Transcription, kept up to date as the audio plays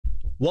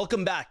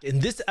Welcome back. In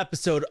this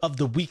episode of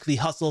the Weekly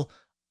Hustle,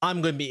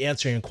 I'm going to be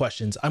answering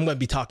questions. I'm going to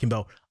be talking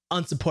about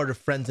unsupportive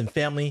friends and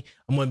family.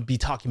 I'm going to be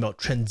talking about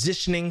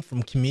transitioning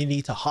from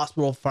community to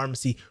hospital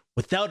pharmacy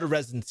without a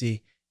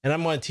residency. And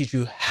I'm going to teach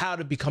you how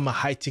to become a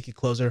high ticket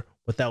closer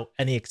without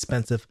any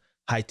expensive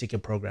high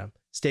ticket program.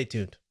 Stay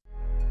tuned.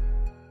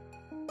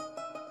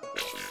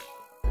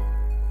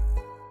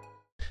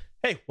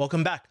 Hey,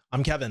 welcome back.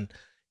 I'm Kevin.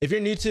 If you're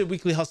new to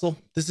Weekly Hustle,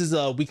 this is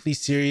a weekly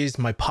series,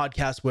 my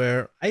podcast,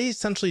 where I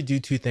essentially do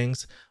two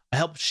things. I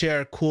help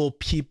share cool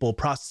people,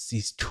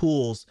 processes,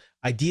 tools,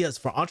 ideas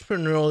for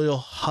entrepreneurial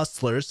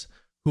hustlers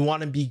who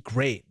want to be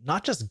great,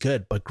 not just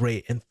good, but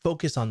great, and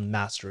focus on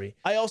mastery.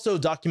 I also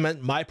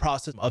document my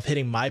process of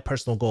hitting my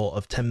personal goal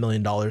of $10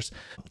 million.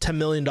 $10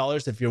 million,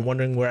 if you're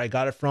wondering where I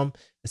got it from,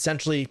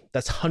 essentially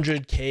that's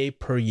 $100K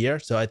per year.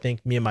 So I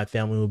think me and my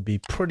family will be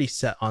pretty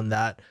set on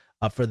that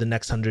for the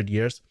next 100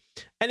 years.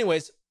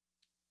 Anyways,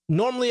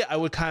 normally, I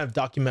would kind of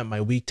document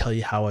my week, tell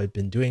you how I've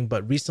been doing,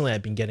 but recently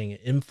I've been getting an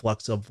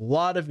influx of a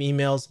lot of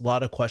emails, a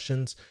lot of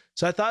questions.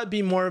 So I thought it'd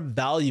be more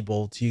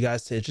valuable to you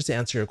guys to just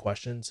answer your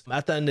questions.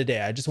 At the end of the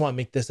day, I just want to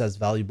make this as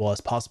valuable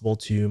as possible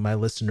to my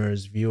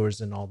listeners, viewers,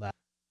 and all that.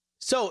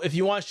 So if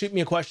you want to shoot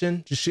me a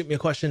question, just shoot me a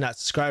question at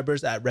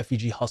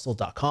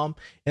subscribers@refugeehustle.com.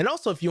 And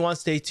also, if you want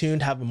to stay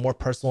tuned, have a more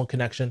personal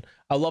connection,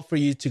 I'd love for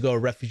you to go to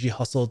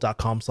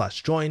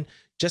refugeehustle.com/join,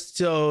 just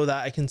so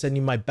that I can send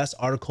you my best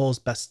articles,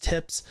 best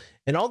tips,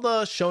 and all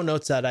the show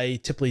notes that I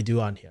typically do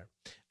on here.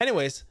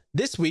 Anyways,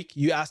 this week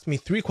you asked me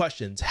 3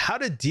 questions: how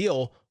to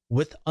deal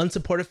with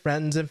unsupportive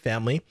friends and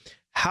family,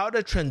 how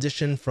to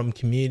transition from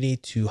community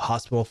to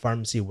hospital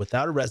pharmacy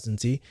without a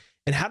residency,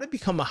 and how to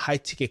become a high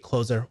ticket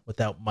closer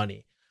without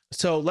money.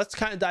 So let's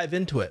kind of dive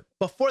into it.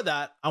 Before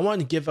that, I want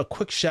to give a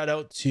quick shout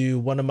out to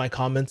one of my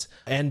comments,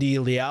 Andy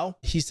Liao.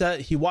 He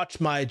said he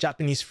watched my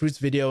Japanese fruits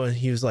video and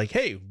he was like,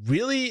 hey,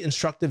 really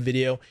instructive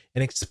video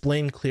and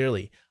explained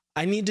clearly.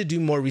 I need to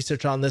do more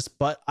research on this,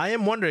 but I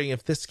am wondering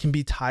if this can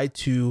be tied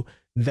to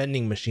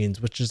vending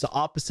machines, which is the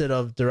opposite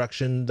of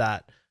direction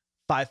that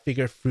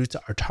 5-figure fruits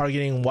are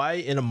targeting. Why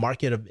in a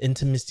market of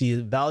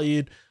intimacy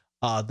valued,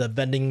 the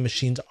vending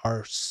machines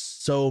are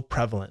so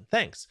prevalent?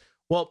 Thanks.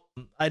 Well,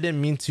 I didn't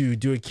mean to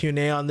do a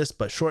Q&A on this,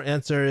 but short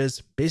answer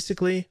is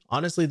basically,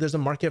 honestly, there's a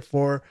market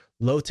for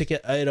low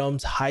ticket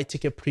items, high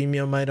ticket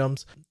premium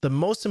items. The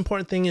most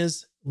important thing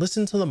is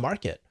listen to the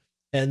market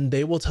and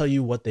they will tell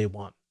you what they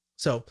want.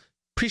 So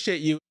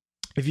appreciate you.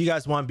 If you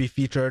guys want to be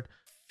featured,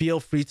 feel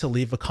free to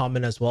leave a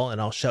comment as well,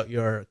 and I'll shout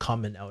your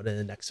comment out in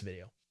the next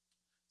video.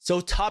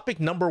 So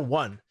topic number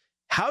 1.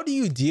 How do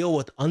you deal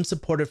with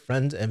unsupportive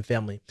friends and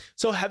family?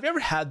 So have you ever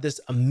had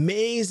this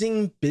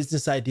amazing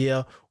business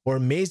idea or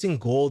amazing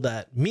goal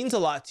that means a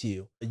lot to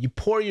you? You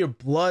pour your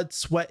blood,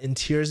 sweat, and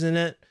tears in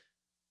it,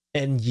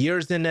 and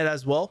years in it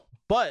as well.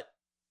 But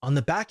on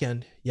the back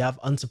end, you have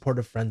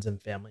unsupportive friends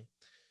and family.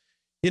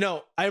 You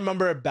know, I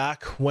remember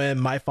back when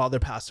my father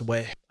passed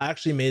away, I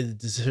actually made the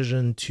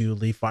decision to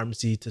leave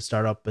pharmacy to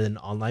start up an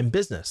online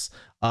business.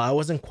 I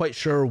wasn't quite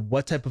sure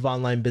what type of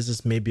online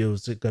business. Maybe it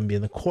was going to be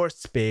in the course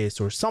space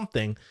or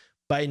something,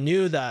 but I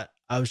knew that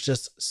I was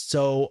just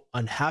so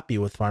unhappy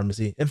with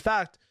pharmacy. In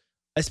fact,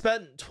 I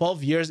spent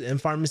 12 years in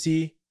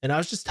pharmacy and I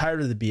was just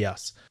tired of the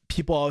BS.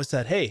 People always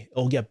said, hey,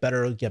 it'll get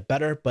better, it'll get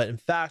better. But in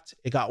fact,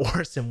 it got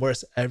worse and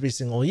worse every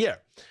single year.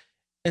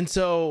 And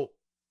so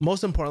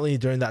most importantly,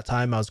 during that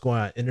time, I was going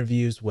on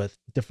interviews with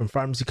different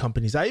pharmacy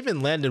companies. I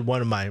even landed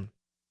one of my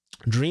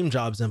dream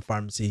jobs in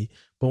pharmacy.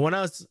 But when I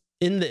was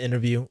in the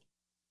interview,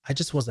 I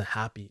just wasn't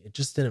happy. It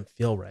just didn't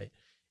feel right.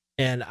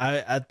 And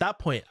at that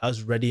point, I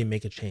was ready to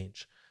make a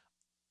change.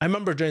 I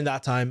remember during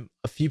that time,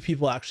 a few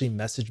people actually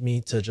messaged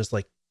me to just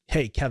like,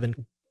 hey,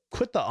 Kevin,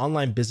 quit the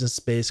online business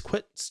space,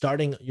 quit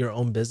starting your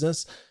own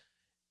business.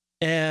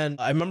 And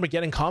I remember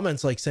getting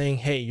comments like saying,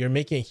 hey, you're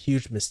making a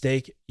huge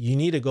mistake. You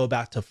need to go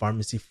back to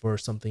pharmacy for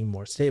something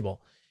more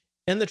stable.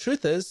 And the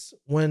truth is,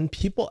 when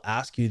people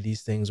ask you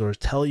these things or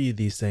tell you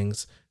these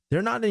things,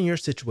 they're not in your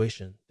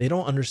situation. They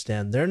don't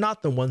understand. They're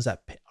not the ones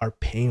that are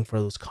paying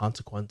for those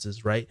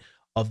consequences, right,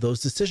 of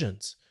those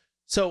decisions.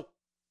 So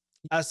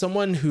as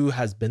someone who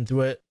has been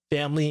through it,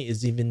 family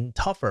is even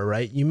tougher,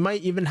 right? You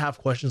might even have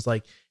questions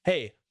like,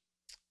 hey,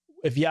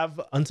 if you have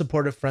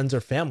unsupportive friends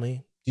or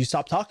family, do you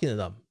stop talking to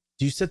them?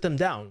 Do you sit them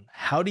down?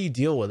 How do you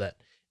deal with it?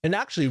 And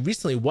actually,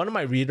 recently, one of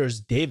my readers,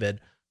 David,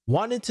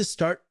 wanted to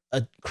start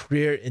a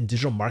career in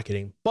digital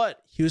marketing,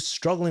 but he was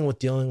struggling with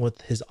dealing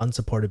with his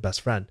unsupportive best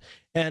friend.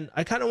 And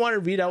I kind of want to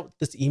read out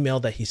this email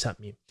that he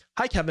sent me.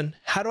 Hi, Kevin.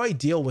 How do I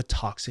deal with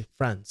toxic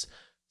friends?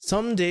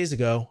 Some days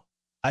ago,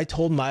 I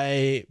told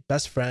my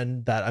best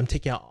friend that I'm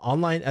taking an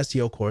online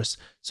SEO course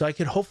so I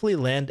could hopefully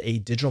land a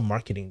digital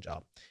marketing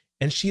job.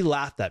 And she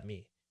laughed at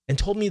me and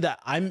told me that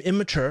I'm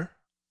immature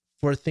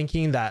for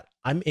thinking that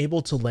I'm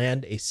able to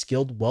land a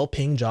skilled,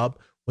 well-paying job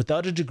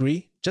without a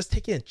degree, just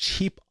taking a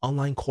cheap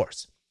online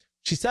course.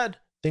 She said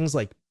things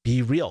like,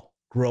 be real,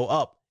 grow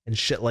up, and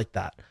shit like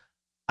that.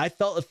 I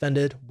felt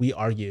offended. We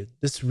argued.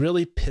 This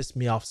really pissed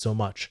me off so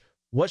much.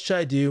 What should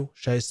I do?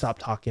 Should I stop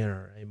talking to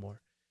her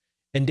anymore?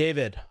 And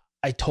David,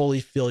 I totally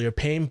feel your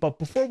pain. But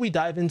before we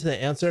dive into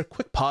the answer,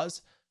 quick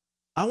pause.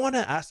 I want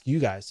to ask you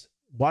guys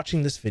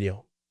watching this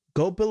video,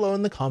 go below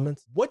in the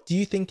comments. What do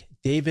you think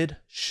David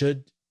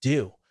should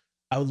do?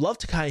 I would love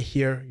to kind of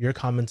hear your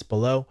comments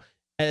below.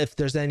 And if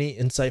there's any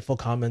insightful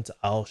comments,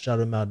 I'll shout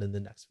them out in the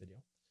next video.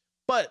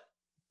 But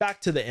back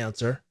to the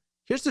answer.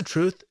 Here's the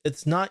truth.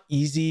 It's not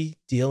easy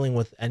dealing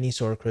with any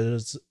sort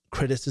of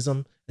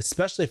criticism,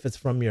 especially if it's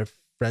from your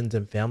friends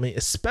and family,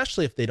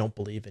 especially if they don't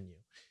believe in you.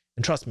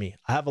 And trust me,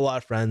 I have a lot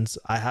of friends.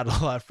 I had a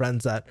lot of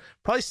friends that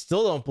probably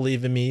still don't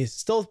believe in me,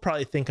 still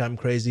probably think I'm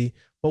crazy.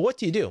 But what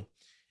do you do?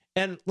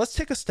 And let's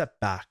take a step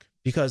back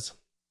because,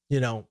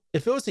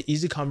 if it was an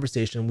easy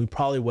conversation, we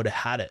probably would have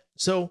had it.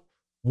 So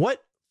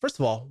first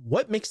of all,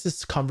 what makes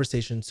this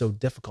conversation so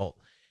difficult?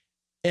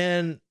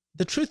 And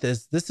the truth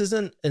is, this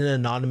isn't an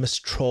anonymous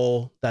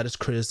troll that is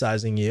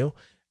criticizing you.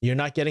 You're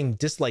not getting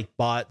dislike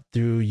bot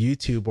through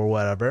YouTube or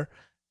whatever.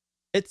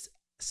 It's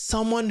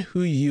someone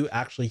who you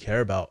actually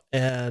care about.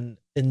 And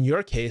in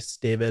your case,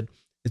 David,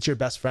 it's your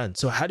best friend.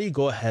 So how do you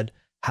go ahead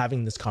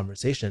having this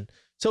conversation?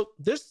 So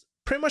there's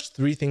pretty much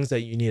three things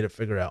that you need to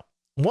figure out.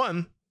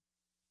 One,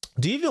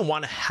 do you even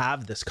want to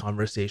have this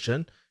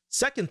conversation?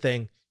 Second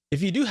thing,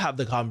 if you do have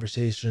the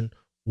conversation,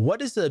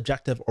 what is the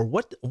objective, or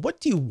what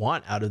do you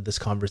want out of this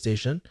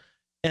conversation?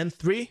 And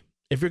three,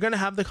 if you're going to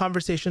have the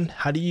conversation,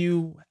 how do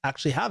you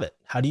actually have it?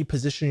 How do you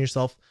position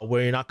yourself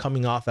where you're not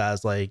coming off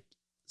as like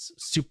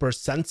super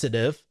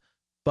sensitive,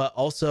 but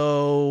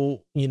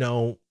also,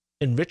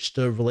 enrich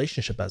the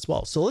relationship as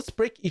well? So let's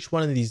break each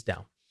one of these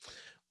down.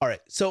 All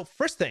right. So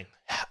first thing,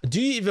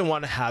 do you even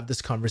want to have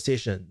this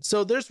conversation?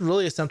 So there's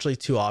really essentially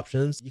two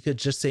options. You could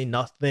just say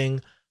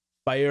nothing,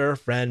 fire a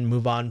friend,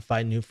 move on,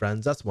 find new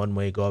friends. That's one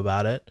way to go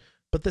about it.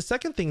 But the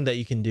second thing that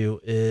you can do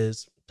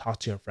is talk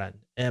to your friend.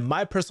 And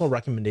my personal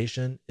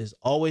recommendation is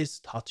always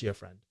talk to your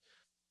friend.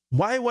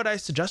 Why would I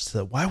suggest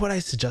that? Why would I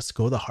suggest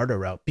go the harder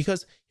route?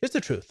 Because here's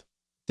the truth.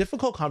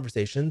 Difficult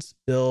conversations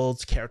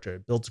builds character,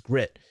 builds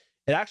grit.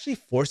 It actually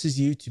forces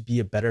you to be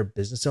a better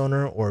business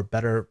owner, or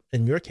better,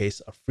 in your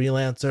case, a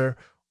freelancer,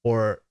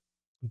 or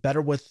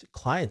better with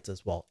clients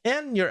as well.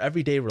 And your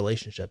everyday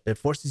relationship. It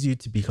forces you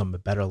to become a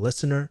better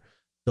listener,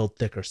 build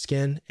thicker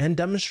skin, and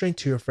demonstrate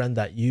to your friend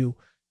that you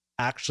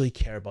actually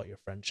care about your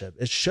friendship.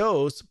 It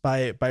shows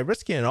by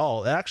risking it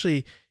all. It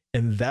actually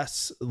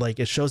invests,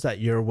 it shows that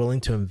you're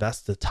willing to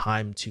invest the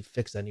time to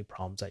fix any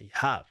problems that you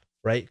have,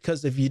 right?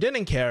 Because if you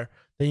didn't care,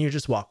 then you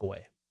just walk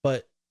away.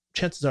 But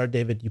chances are,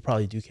 David, you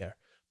probably do care.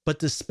 But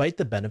despite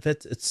the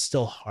benefits, it's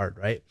still hard,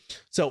 right?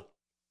 So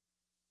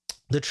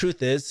the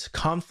truth is,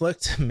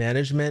 conflict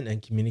management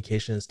and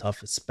communication is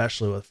tough,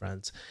 especially with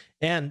friends.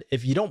 And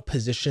if you don't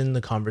position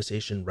the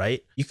conversation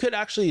right, you could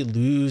actually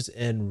lose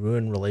and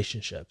ruin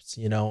relationships.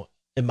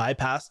 In my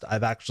past,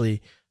 I've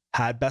actually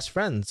had best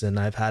friends and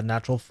I've had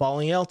natural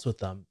falling outs with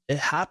them. It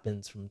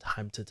happens from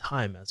time to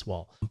time as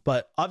well.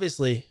 But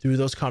obviously, through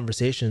those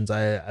conversations,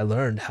 I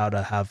learned how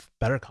to have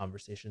better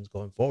conversations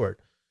going forward.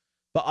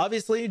 But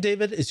obviously,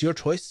 David, it's your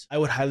choice. I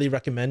would highly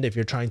recommend, if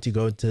you're trying to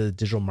go into the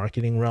digital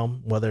marketing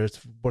realm, whether it's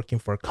working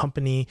for a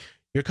company,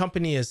 your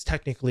company is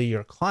technically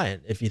your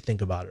client, if you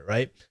think about it,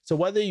 right? So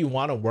whether you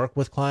want to work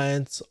with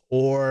clients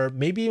or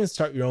maybe even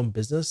start your own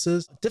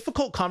businesses,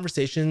 difficult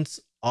conversations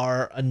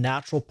are a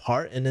natural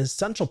part and an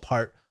essential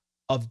part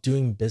of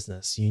doing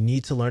business. You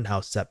need to learn how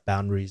to set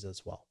boundaries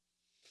as well.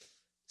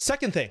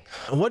 Second thing,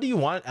 what do you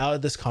want out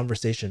of this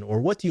conversation,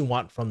 or what do you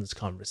want from this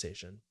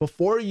conversation?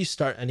 Before you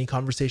start any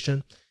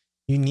conversation,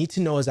 you need to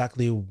know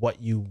exactly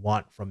what you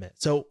want from it.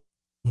 So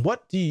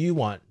what do you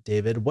want,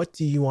 David? What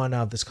do you want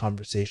out of this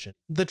conversation?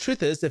 The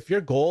truth is, if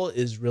your goal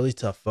is really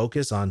to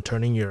focus on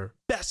turning your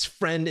best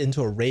friend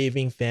into a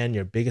raving fan,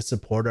 your biggest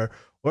supporter,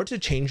 or to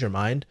change your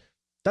mind,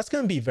 that's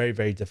going to be very,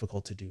 very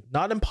difficult to do.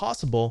 Not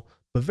impossible,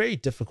 but very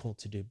difficult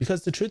to do,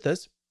 because the truth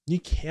is, you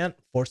can't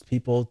force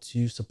people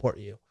to support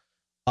you.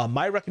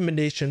 My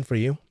recommendation for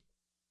you,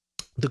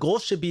 the goal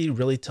should be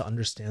really to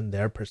understand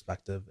their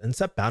perspective and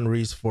set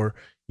boundaries for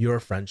your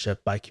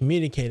friendship by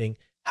communicating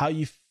how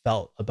you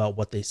felt about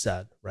what they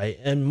said, right?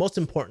 And most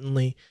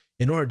importantly,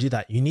 in order to do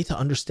that, you need to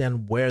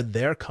understand where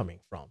they're coming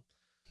from.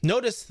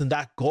 Notice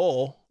that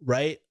goal,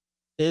 right,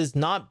 is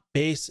not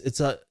based,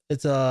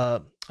 I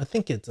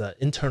think it's an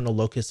internal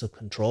locus of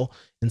control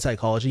in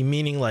psychology,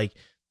 meaning like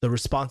the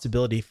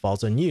responsibility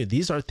falls on you.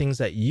 These are things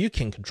that you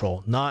can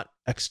control, not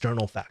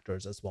external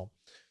factors as well.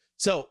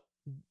 So,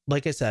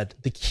 like I said,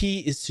 the key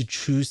is to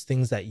choose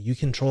things that you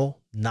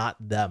control, not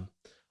them.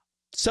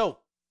 So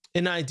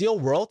in an ideal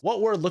world,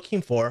 what we're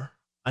looking for,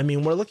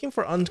 we're looking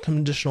for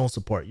unconditional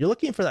support. You're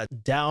looking for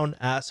that down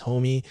ass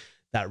homie,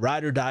 that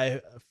ride or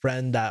die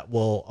friend that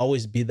will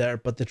always be there.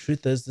 But the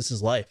truth is, this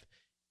is life.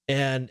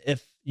 And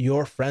if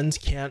your friends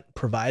can't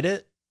provide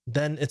it,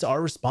 then it's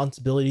our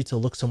responsibility to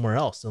look somewhere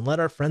else and let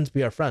our friends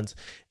be our friends.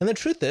 And the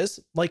truth is,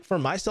 like for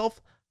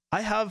myself, I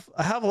have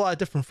a lot of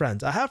different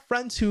friends. I have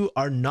friends who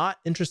are not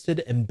interested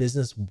in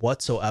business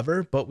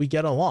whatsoever, but we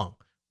get along,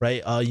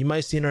 right? You might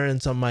have seen her in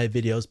some of my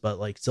videos, but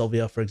like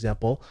Sylvia, for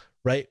example,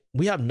 right?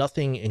 We have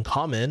nothing in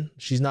common.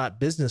 She's not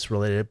business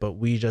related, but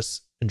we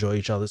just enjoy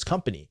each other's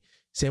company.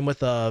 Same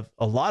with a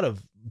lot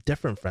of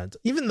different friends,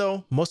 even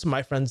though most of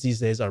my friends these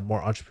days are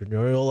more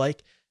entrepreneurial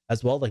like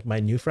as well, like my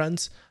new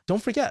friends.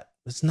 Don't forget,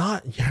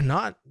 you're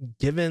not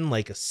given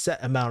like a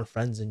set amount of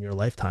friends in your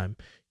lifetime.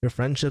 Your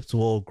friendships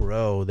will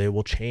grow, they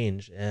will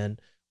change, and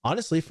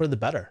honestly for the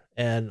better.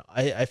 And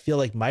I feel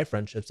like my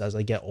friendships as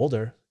I get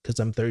older, because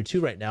I'm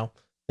 32 right now,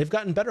 they've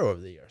gotten better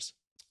over the years.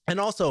 And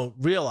also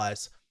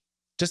realize,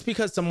 just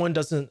because someone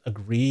doesn't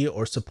agree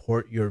or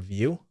support your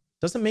view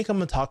doesn't make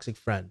them a toxic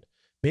friend.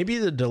 Maybe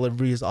the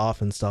delivery is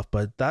off and stuff,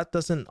 but that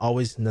doesn't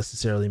always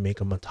necessarily make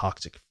them a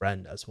toxic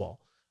friend as well.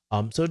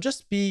 So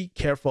just be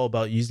careful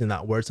about using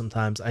that word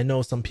sometimes. I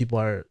know some people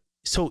are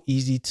so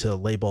easy to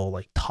label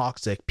like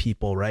toxic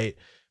people, right?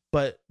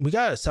 But we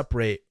gotta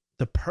separate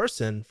the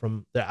person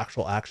from their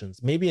actual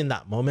actions. Maybe in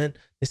that moment,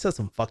 they said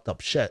some fucked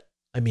up shit.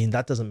 I mean,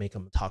 that doesn't make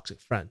them a toxic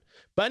friend.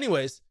 But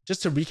anyways,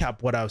 just to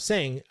recap what I was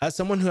saying, as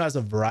someone who has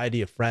a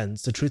variety of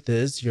friends, the truth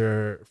is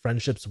your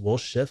friendships will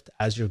shift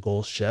as your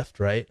goals shift,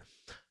 right?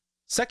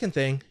 Second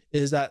thing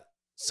is that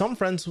some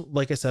friends,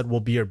 like I said, will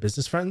be your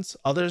business friends.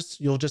 Others,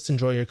 you'll just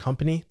enjoy your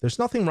company. There's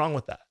nothing wrong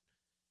with that.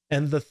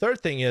 And the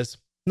third thing is,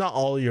 not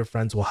all your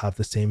friends will have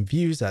the same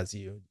views as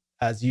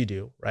you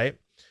do, right?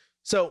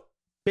 So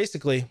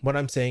basically what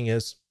I'm saying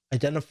is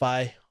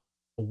identify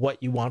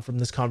what you want from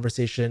this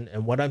conversation.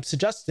 And what I'm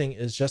suggesting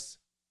is just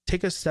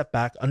take a step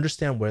back,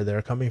 understand where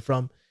they're coming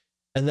from,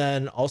 and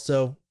then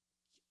also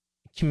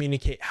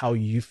communicate how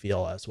you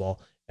feel as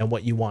well and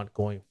what you want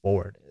going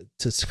forward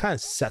to kind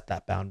of set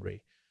that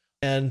boundary.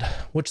 And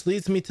which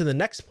leads me to the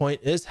next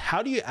point is,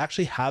 how do you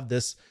actually have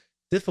this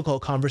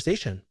difficult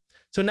conversation?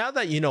 So now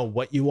that you know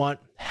what you want,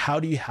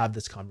 how do you have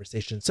this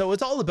conversation? So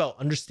it's all about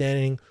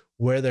understanding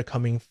where they're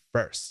coming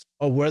first,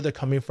 or where they're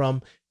coming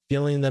from,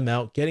 feeling them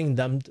out, getting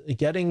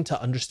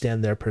to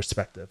understand their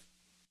perspective.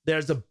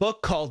 There's a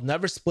book called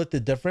Never Split the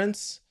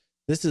Difference.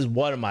 This is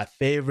one of my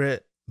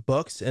favorite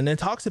books, and it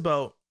talks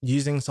about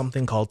using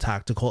something called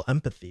tactical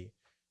empathy,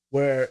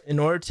 where in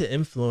order to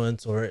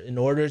influence or in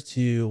order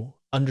to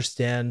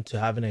understand, to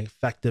have an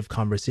effective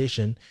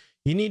conversation,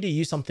 you need to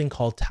use something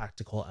called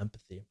tactical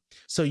empathy.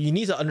 So you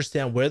need to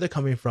understand where they're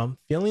coming from,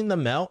 feeling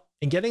them out,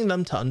 and getting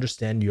them to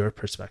understand your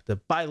perspective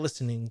by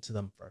listening to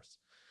them first.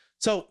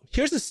 So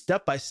here's a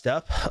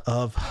step-by-step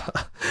of,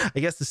 I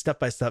guess the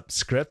step-by-step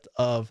script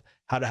of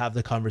how to have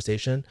the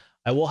conversation.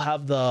 I will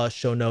have the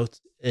show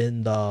notes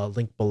in the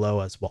link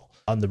below as well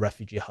on the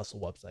Refugee Hustle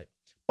website.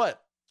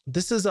 But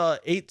this is a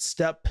eight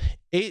step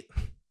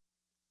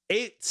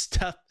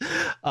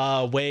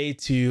way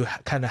to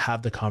kind of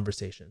have the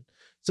conversation.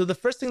 So the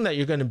first thing that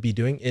you're going to be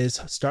doing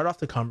is start off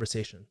the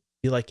conversation.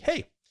 Be like,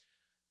 hey,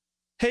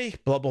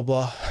 blah, blah,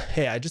 blah.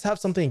 Hey, I just have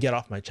something to get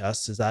off my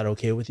chest. Is that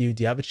okay with you?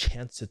 Do you have a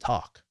chance to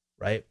talk?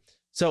 Right?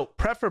 So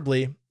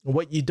preferably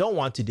what you don't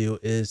want to do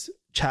is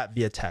chat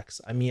via text.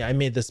 I mean, I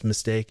made this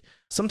mistake.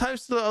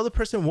 Sometimes the other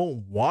person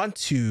won't want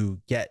to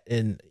get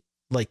in,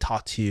 like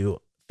talk to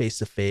you face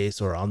to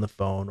face or on the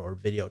phone or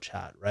video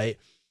chat, right?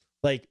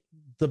 Like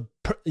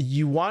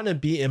you want to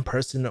be in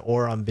person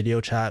or on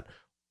video chat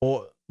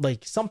or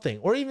like something,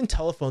 or even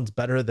telephone's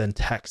better than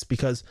text,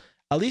 because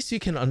at least you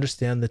can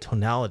understand the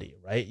tonality,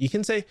 right? You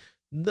can say,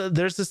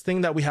 there's this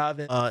thing that we have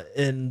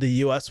in the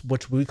US,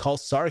 which we call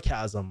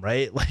sarcasm,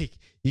 right? Like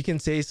you can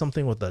say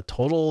something with a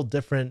total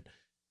different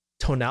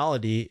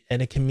tonality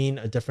and it can mean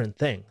a different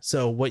thing.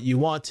 So what you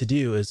want to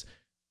do is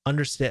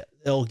understand,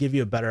 it'll give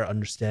you a better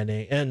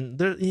understanding. And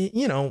there,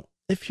 you know,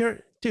 if you're,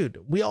 dude,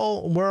 we're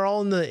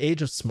all in the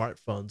age of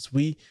smartphones.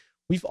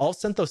 We've all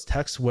sent those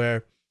texts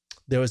where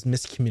there was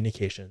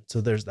miscommunication. So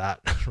there's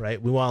that,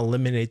 right? We want to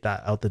eliminate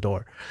that out the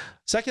door.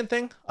 Second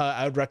thing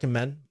I would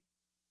recommend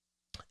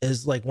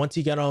is, like, once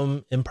you get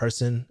them in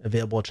person,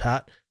 available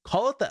chat,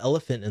 call it the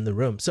elephant in the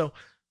room. So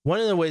one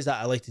of the ways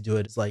that I like to do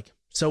it is like,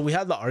 so we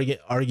had the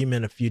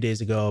argument a few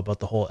days ago about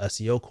the whole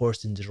SEO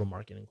course and digital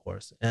marketing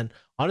course. And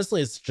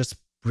honestly, it's just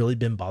really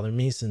been bothering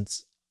me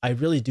since I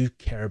really do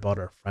care about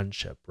our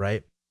friendship,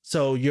 right?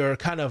 So you're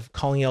kind of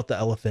calling out the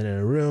elephant in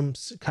a room,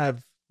 kind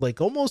of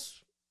like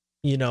almost,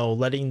 you know,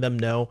 letting them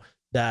know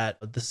that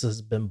this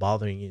has been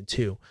bothering you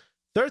too.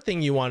 Third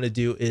thing you want to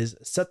do is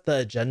set the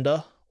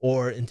agenda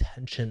or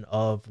intention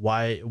of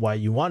why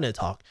you want to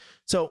talk.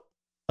 So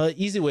an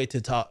easy way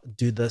to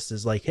do this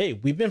is like, hey,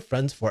 we've been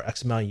friends for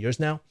X amount of years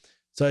now.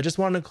 So I just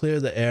want to clear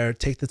the air,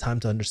 take the time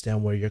to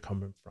understand where you're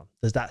coming from.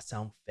 Does that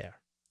sound fair?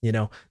 You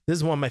know, this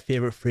is one of my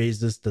favorite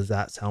phrases. Does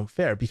that sound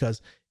fair?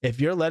 Because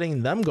if you're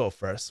letting them go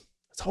first,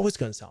 it's always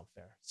going to sound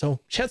fair. So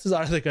chances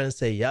are they're going to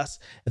say yes.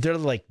 If they're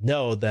like,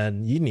 no,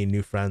 then you need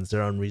new friends.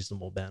 They're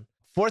unreasonable, man.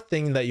 Fourth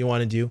thing that you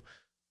want to do,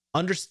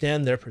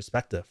 understand their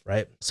perspective,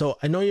 right? So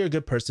I know you're a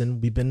good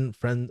person. We've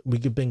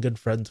been good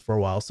friends for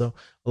a while. So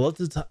I love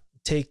to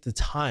take the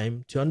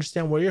time to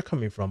understand where you're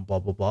coming from, blah,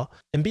 blah, blah,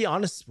 and be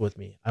honest with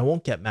me. I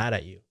won't get mad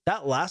at you.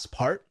 That last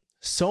part,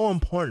 so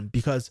important,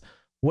 because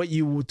what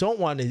you don't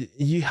want to,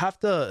 you have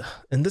to,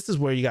 and this is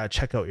where you got to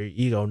check out your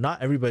ego.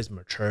 Not everybody's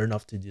mature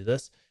enough to do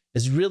this.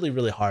 It's really,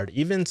 really hard.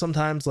 Even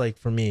sometimes, like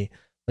for me,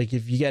 Like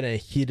if you get in a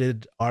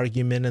heated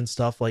argument and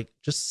stuff, like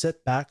just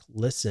sit back,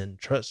 listen,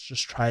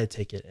 just try to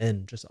take it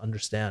in, just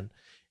understand.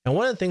 And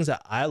one of the things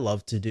that I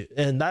love to do,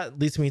 and that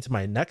leads me to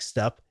my next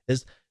step,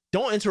 is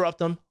don't interrupt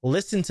them,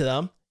 listen to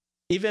them,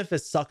 even if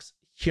it sucks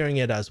hearing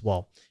it as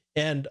well.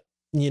 And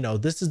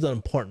this is the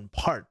important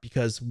part,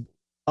 because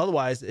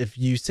otherwise, if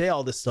you say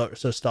all this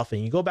sort of stuff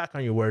and you go back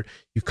on your word,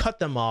 you cut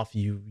them off,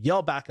 you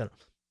yell back at them,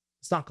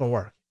 it's not gonna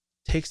work.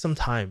 Take some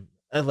time,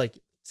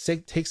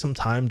 take some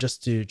time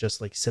just to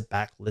like sit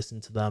back,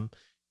 listen to them,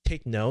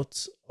 take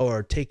notes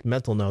or take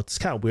mental notes.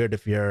 It's kind of weird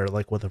if you're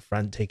like with a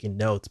friend taking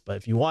notes, but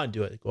if you want to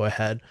do it, go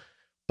ahead.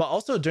 But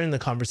also during the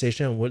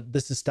conversation,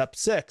 this is step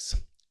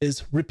 6,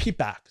 is repeat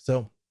back.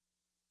 So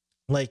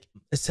like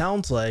it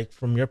sounds like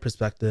from your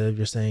perspective,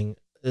 you're saying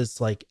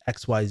it's like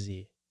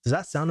XYZ. Does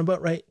that sound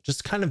about right?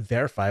 Just kind of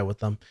verify with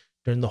them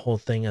during the whole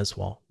thing as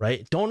well,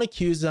 right? Don't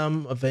accuse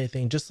them of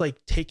anything. Just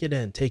like take it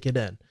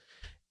in.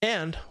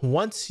 And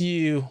once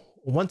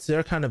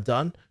they're kind of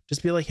done,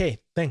 just be like, hey,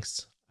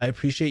 thanks. I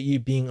appreciate you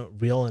being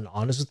real and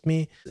honest with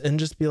me. And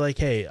just be like,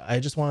 hey, I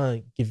just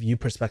want to give you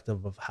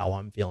perspective of how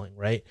I'm feeling,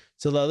 right?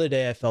 So the other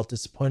day I felt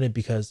disappointed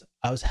because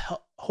I was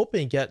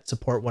hoping to get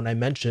support when I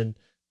mentioned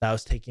that I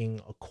was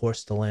taking a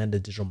course to land a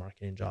digital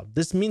marketing job.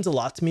 This means a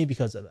lot to me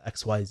because of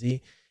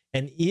XYZ.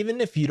 And even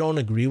if you don't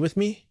agree with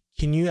me,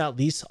 can you at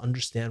least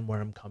understand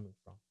where I'm coming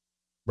from,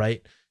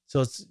 right?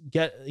 So it's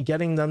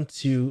getting them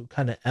to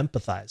kind of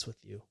empathize with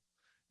you.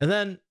 And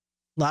then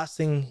last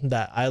thing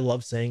that I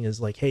love saying is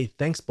like, hey,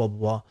 thanks, blah, blah,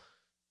 blah.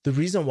 The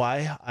reason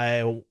why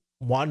I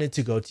wanted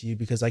to go to you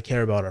because I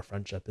care about our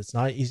friendship. It's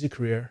not an easy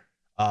career,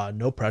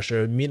 no pressure.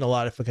 It would mean a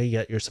lot if I could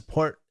get your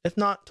support. If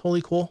not,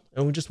 totally cool.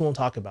 And we just won't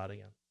talk about it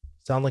again.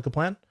 Sound like a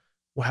plan?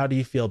 Well, how do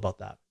you feel about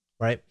that,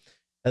 right?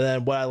 And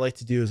then what I like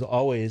to do is I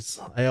always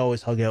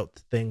hug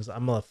out things.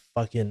 I'm a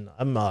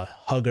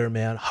hugger,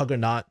 man, hug or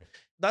not.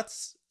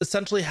 That's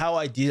essentially how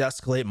I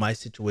de-escalate my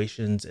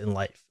situations in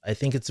life. I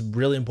think it's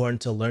really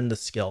important to learn the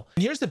skill.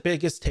 And here's the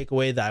biggest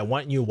takeaway that I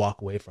want you to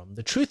walk away from.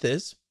 The truth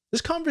is,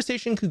 this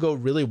conversation could go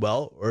really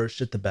well or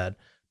shit the bed.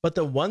 But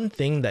the one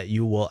thing that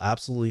you will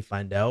absolutely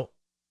find out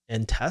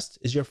and test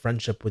is your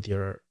friendship with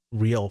your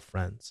real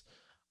friends.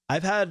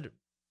 I've had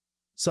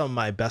some of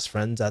my best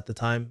friends at the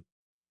time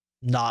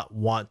not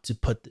want to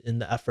put in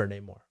the effort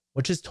anymore,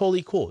 which is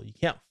totally cool. You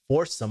can't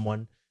force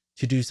someone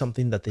to do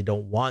something that they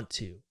don't want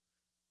to.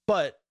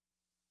 But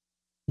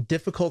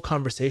difficult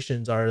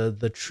conversations are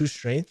the true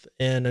strength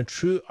and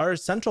are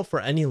essential for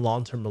any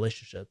long-term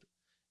relationship.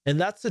 And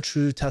that's the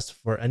true test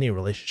for any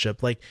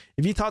relationship. Like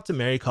if you talk to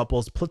married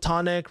couples,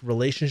 platonic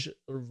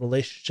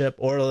relationship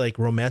or like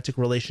romantic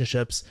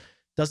relationships,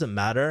 doesn't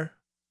matter.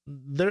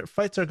 Their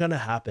fights are going to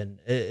happen.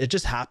 It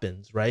just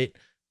happens, right?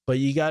 But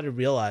you got to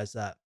realize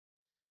that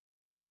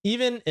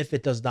even if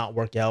it does not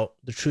work out,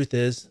 the truth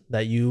is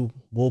that you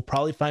will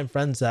probably find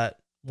friends that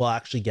will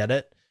actually get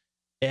it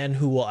and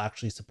who will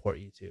actually support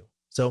you too.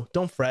 So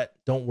don't fret,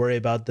 don't worry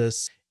about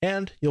this,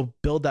 and you'll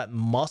build that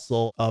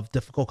muscle of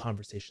difficult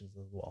conversations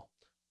as well.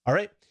 All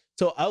right.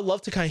 So I would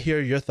love to kind of hear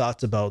your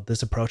thoughts about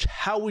this approach.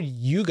 How would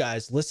you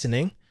guys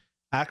listening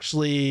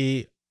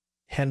actually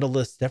handle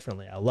this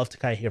differently? I'd love to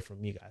kind of hear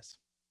from you guys.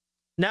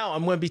 Now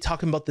I'm going to be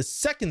talking about the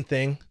second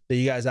thing that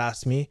you guys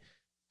asked me,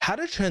 how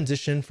to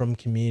transition from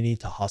community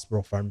to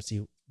hospital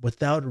pharmacy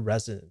without a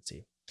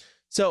residency.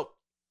 So,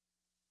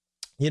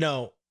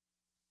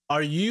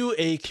 are you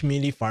a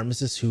community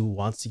pharmacist who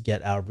wants to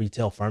get out of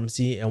retail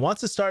pharmacy and wants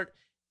to start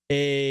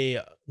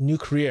a new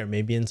career,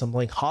 maybe in something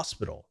like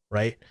hospital,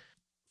 right?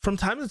 From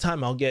time to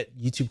time, I'll get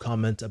YouTube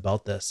comments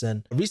about this.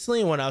 And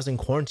recently when I was in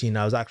quarantine,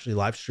 I was actually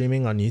live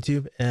streaming on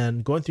YouTube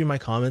and going through my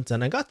comments.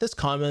 And I got this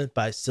comment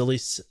by Silly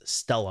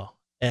Stella.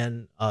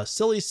 And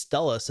Silly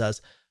Stella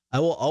says, I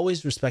will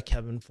always respect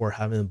Kevin for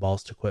having the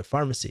balls to quit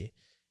pharmacy.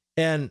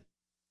 And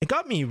it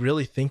got me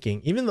really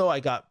thinking, even though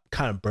I got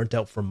kind of burnt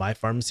out from my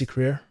pharmacy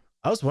career,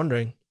 I was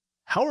wondering,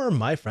 how are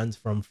my friends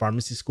from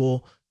pharmacy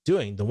school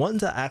doing? The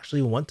ones that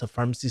actually went to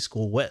pharmacy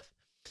school with.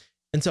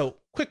 And so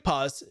quick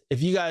pause.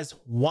 If you guys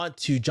want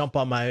to jump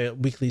on my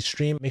weekly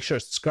stream, make sure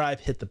to subscribe,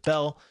 hit the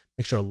bell,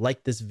 make sure to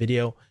like this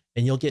video,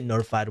 and you'll get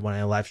notified when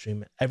I live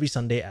stream every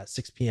Sunday at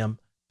 6 p.m.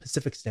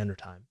 Pacific Standard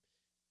Time.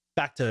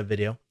 Back to the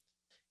video.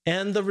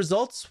 And the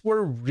results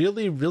were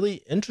really,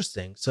 really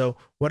interesting. So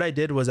what I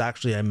did was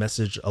actually I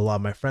messaged a lot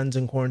of my friends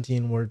in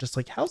quarantine. We're just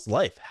like, how's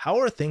life? How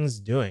are things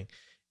doing?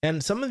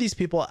 And some of these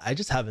people I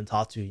just haven't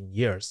talked to in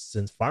years,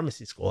 since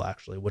pharmacy school,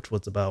 actually, which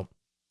was about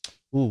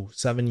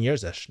 7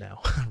 years-ish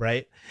now,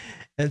 right?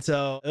 And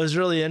so it was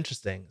really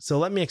interesting. So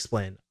let me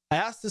explain. I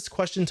asked this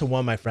question to one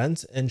of my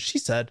friends and she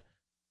said,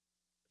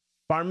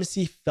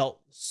 pharmacy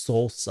felt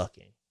soul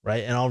sucking,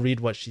 right? And I'll read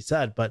what she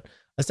said, but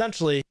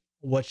essentially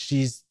what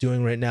she's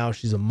doing right now,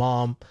 she's a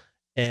mom.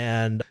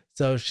 And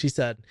so she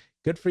said,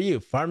 good for you.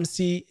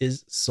 Pharmacy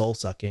is soul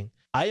sucking.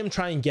 I am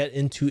trying to get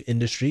into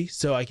industry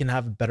so I can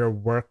have a better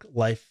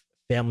work-life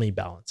family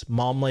balance.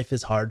 Mom life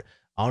is hard.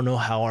 I don't know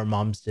how our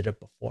moms did it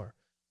before.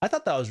 I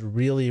thought that was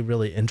really,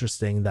 really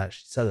interesting that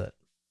she said that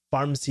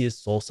pharmacy is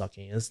soul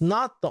sucking. It's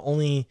not the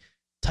only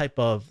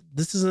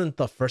this isn't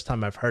the first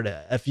time I've heard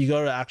it. If you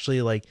go to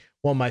actually like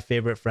one of my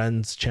favorite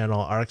friends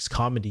channel, RX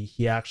Comedy,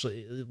 he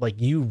actually, like,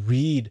 you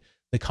read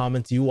the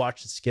comments, you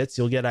watch the skits,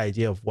 you'll get an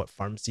idea of what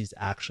pharmacy is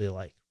actually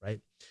like, right?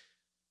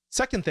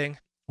 Second thing,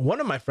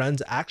 one of my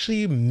friends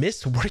actually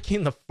missed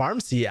working the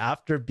pharmacy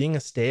after being a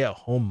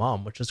stay-at-home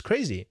mom, which was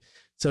crazy.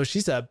 So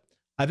she said,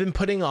 I've been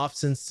putting off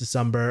since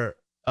December,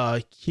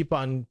 keep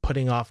on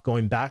putting off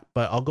going back,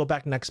 but I'll go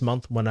back next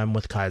month when I'm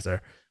with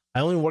Kaiser.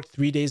 I only work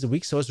 3 days a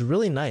week, so it's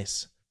really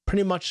nice.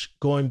 Pretty much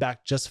going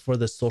back just for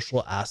the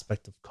social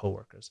aspect of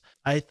coworkers.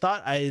 I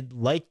thought I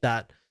liked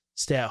that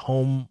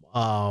stay-at-home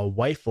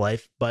wife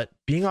life, but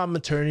being on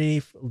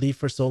maternity leave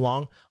for so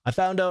long, I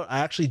found out I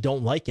actually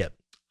don't like it.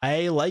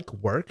 I like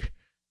work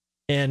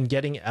and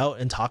getting out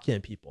and talking to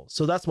people.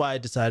 So that's why I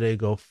decided to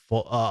go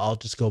full, I'll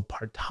just go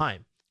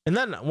part-time. And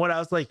then when I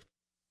was like,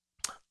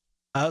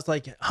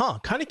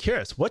 kind of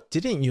curious, what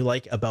didn't you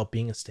like about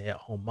being a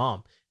stay-at-home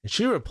mom? And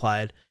she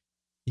replied,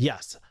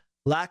 yes,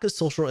 lack of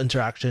social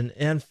interaction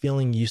and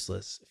feeling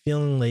useless,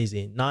 feeling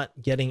lazy, not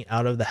getting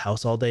out of the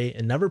house all day,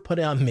 and never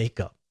putting on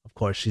makeup. Of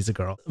course, she's a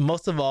girl.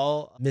 Most of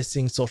all,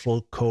 missing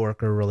social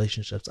coworker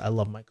relationships. I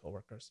love my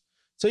coworkers.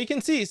 So you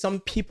can see some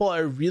people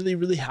are really,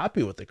 really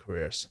happy with their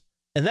careers.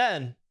 And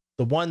then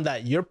the one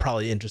that you're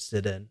probably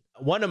interested in,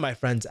 one of my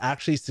friends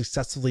actually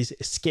successfully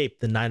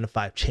escaped the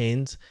 9-to-5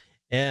 chains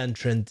and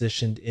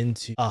transitioned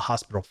into a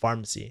hospital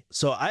pharmacy.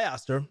 So I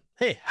asked her,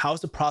 hey,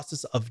 how's the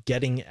process of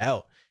getting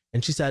out?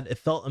 And she said, it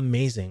felt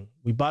amazing.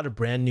 We bought a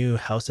brand new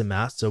house in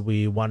Mass, so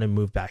we want to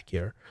move back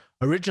here.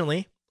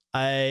 Originally,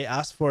 I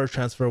asked for a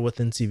transfer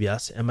within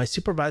CVS, and my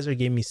supervisor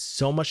gave me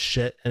so much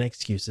shit and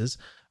excuses.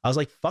 I was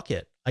like, fuck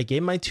it. I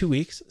gave my 2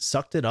 weeks,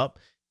 sucked it up,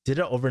 did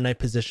an overnight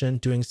position,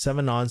 doing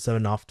 7 on,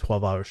 7 off,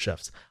 12-hour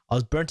shifts. I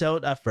was burnt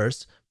out at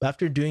first, but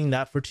after doing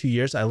that for 2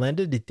 years, I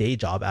landed a day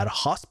job at a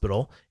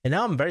hospital, and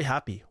now I'm very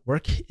happy.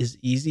 Work is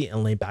easy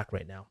and laid back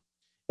right now.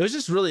 It was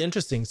just really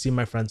interesting seeing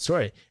my friend's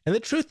story. And the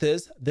truth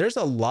is, there's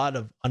a lot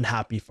of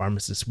unhappy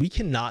pharmacists. We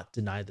cannot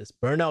deny this.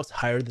 Burnout's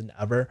higher than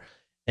ever.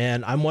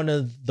 And I'm one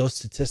of those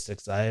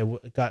statistics. I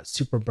got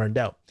super burned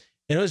out.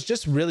 And it was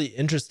just really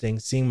interesting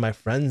seeing my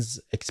friend's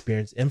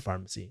experience in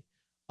pharmacy.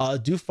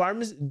 Do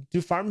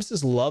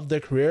pharmacists love their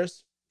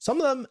careers?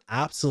 Some of them,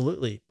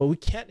 absolutely. But we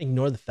can't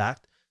ignore the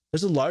fact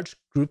there's a large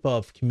group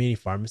of community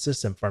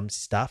pharmacists and pharmacy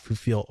staff who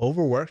feel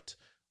overworked,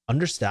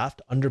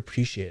 understaffed,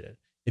 underappreciated.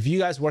 If you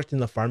guys worked in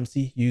the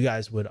pharmacy, you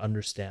guys would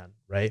understand,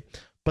 right?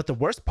 But the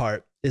worst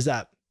part is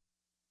that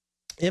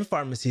in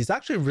pharmacy, it's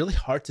actually really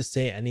hard to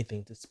say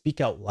anything, to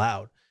speak out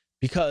loud,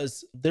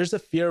 because there's a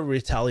fear of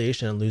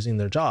retaliation and losing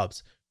their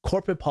jobs.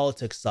 Corporate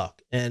politics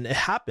suck, and it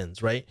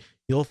happens, right?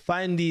 You'll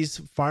find these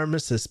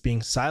pharmacists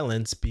being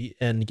silenced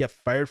and get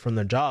fired from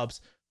their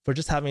jobs for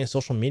just having a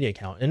social media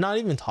account and not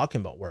even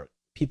talking about work.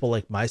 People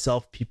like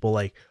myself, people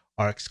like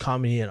RX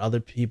Comedy and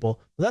other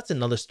people, well, that's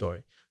another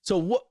story.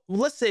 So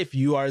let's say if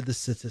you are the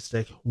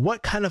statistic,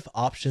 what kind of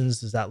options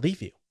does that leave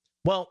you?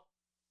 Well,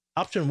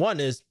 option one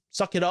is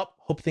suck it up,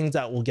 hope things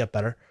that will get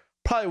better.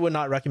 Probably would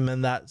not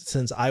recommend that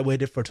since I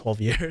waited for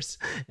 12 years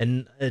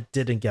and it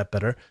didn't get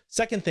better.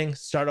 Second thing,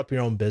 start up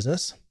your own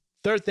business.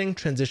 Third thing,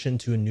 transition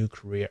to a new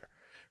career,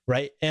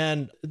 right?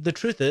 And the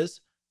truth is,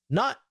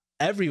 not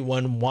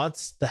everyone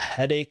wants the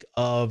headache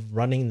of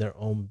running their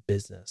own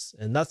business.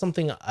 And that's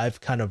something I've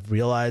kind of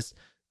realized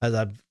as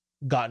I've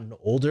gotten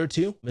older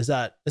too, is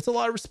that it's a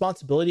lot of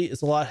responsibility,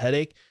 it's a lot of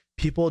headache.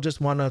 People just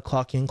want to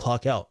clock in,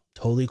 clock out.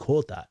 Totally cool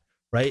with that,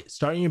 right?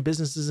 Starting your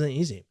business isn't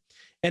easy.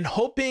 And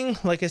hoping,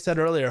 like I said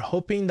earlier,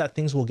 hoping that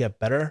things will get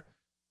better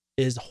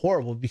is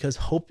horrible because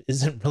hope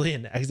isn't really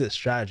an exit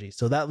strategy.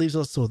 So that leaves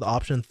us with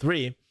option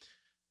three,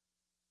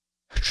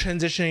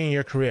 transitioning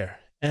your career.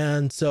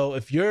 And so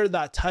if you're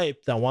that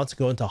type that wants to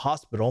go into a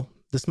hospital,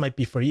 this might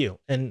be for you.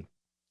 And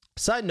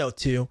side note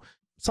too,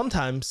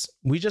 sometimes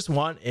we just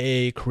want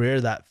a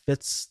career that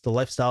fits the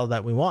lifestyle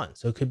that we want.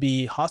 So it could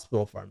be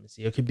hospital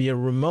pharmacy. It could be a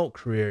remote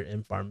career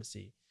in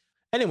pharmacy.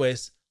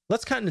 Anyways,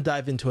 let's kind of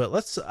dive into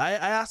it. I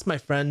asked my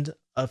friend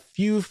a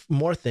few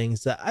more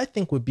things that I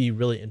think would be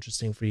really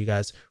interesting for you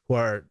guys who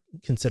are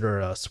consider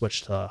a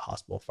switch to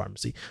hospital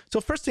pharmacy. So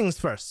first things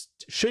first,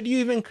 should you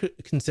even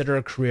consider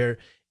a career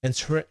in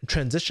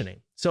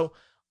transitioning? So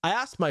I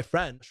asked my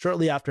friend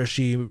shortly after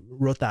she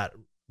wrote that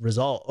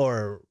result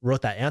or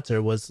wrote that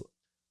answer was,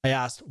 I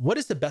asked, what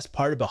is the best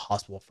part about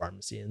hospital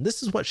pharmacy? And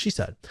this is what she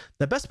said.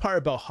 The best part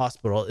about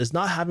hospital is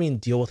not having to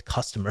deal with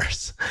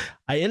customers.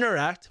 I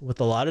interact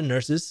with a lot of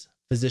nurses,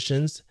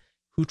 physicians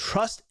who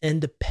trust and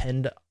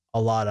depend a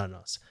lot on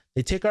us.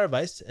 They take our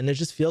advice and it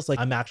just feels like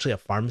I'm actually a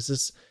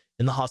pharmacist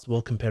in the hospital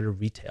compared to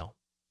retail.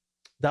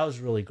 That was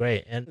really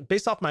great. And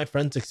based off my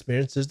friend's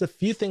experience, there's a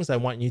few things I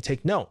want you to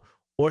take note,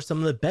 or some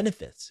of the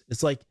benefits.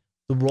 It's like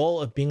the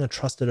role of being a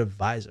trusted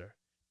advisor.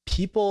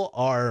 People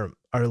are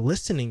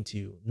listening to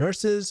you.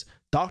 Nurses,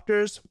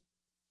 doctors,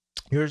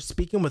 you're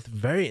speaking with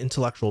very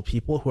intellectual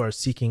people who are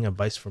seeking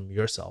advice from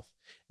yourself,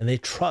 and they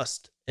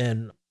trust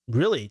and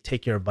really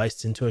take your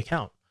advice into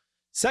account.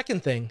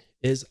 Second thing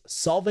is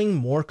solving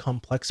more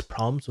complex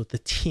problems with the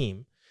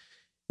team.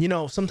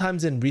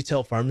 Sometimes in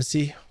retail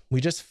pharmacy,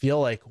 we just feel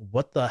like,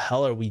 what the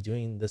hell are we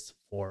doing this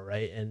for,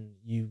 right? And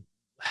you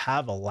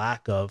have a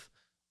lack of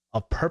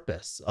a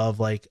purpose of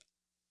like,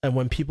 and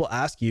when people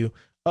ask you,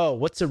 oh,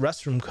 what's the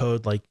restroom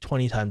code like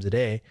 20 times a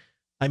day?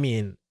 I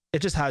mean,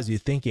 it just has you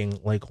thinking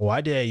like,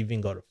 why did I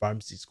even go to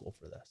pharmacy school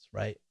for this,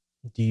 right?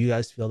 Do you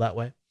guys feel that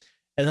way?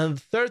 And then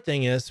the third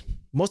thing is,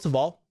 most of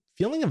all,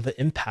 feeling of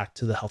impact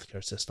to the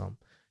healthcare system.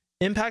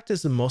 Impact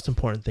is the most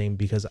important thing,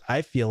 because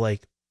I feel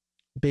like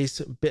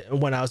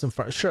when I was in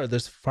sure,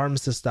 there's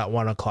pharmacists that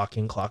want to clock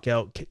in, clock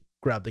out,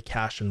 grab the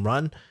cash and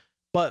run.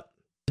 But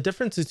the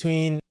difference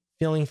between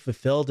feeling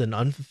fulfilled and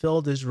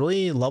unfulfilled is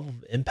really level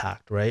of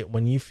impact, right?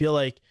 When you feel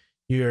like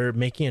you're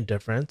making a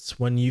difference,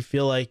 when you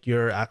feel like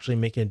you're actually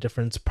making a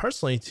difference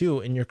personally too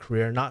in your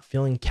career, not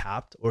feeling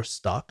capped or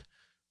stuck,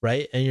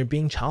 right? And you're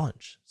being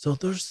challenged. So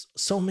there's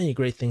so many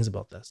great things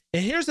about this.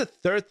 And here's the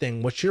third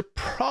thing, which you're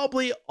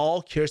probably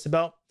all curious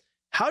about.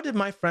 How did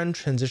my friend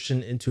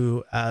transition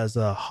into as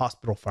a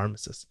hospital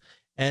pharmacist?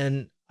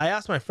 And I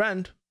asked my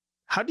friend,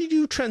 how did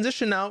you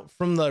transition out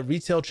from the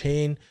retail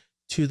chain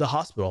to the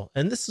hospital?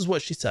 And this is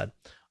what she said.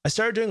 I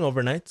started doing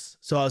overnights,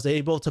 so I was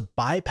able to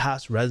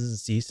bypass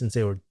residency since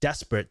they were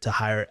desperate to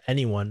hire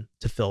anyone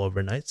to fill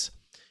overnights.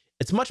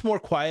 It's much more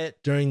quiet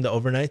during the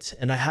overnights,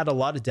 and I had a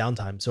lot of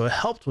downtime, so it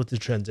helped with the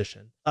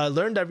transition. I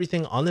learned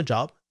everything on the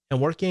job, and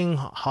working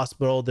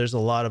hospital, there's a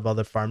lot of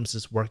other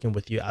pharmacists working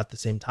with you at the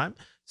same time.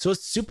 So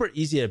it's super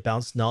easy to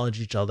bounce knowledge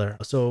each other.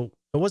 So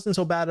it wasn't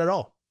so bad at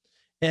all.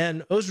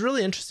 And it was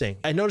really interesting.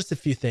 I noticed a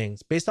few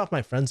things. Based off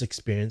my friend's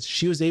experience,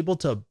 she was able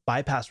to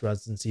bypass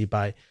residency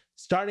by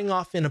starting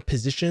off in a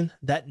position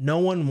that no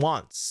one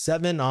wants,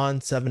 7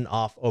 on, 7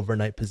 off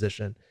overnight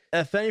position.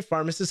 If any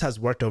pharmacist has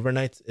worked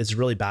overnights, it's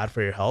really bad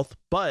for your health,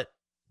 but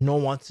no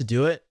one wants to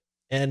do it.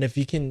 And if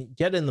you can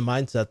get in the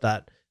mindset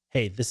that,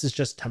 hey, this is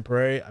just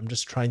temporary, I'm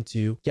just trying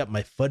to get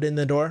my foot in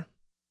the door,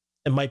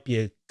 it might be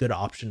a good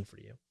option for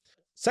you.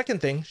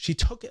 Second thing, she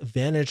took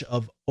advantage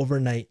of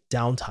overnight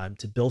downtime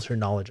to build her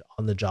knowledge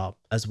on the job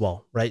as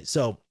well, right?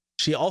 So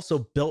she also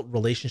built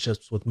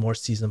relationships with more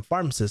seasoned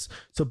pharmacists.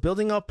 So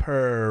building up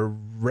her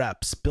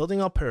reps,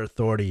 building up her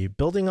authority,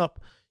 building up,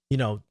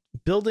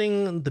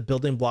 building the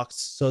building blocks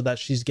so that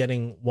she's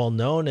getting well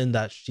known and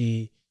that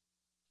she's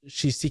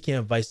seeking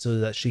advice so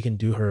that she can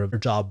do her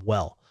job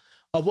well.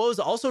 What was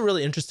also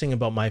really interesting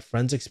about my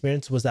friend's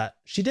experience was that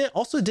she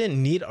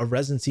didn't need a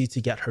residency to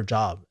get her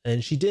job,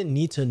 and she didn't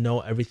need to know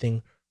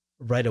everything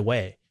right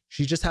away.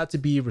 She just had to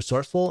be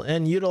resourceful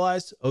and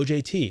utilize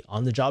OJT,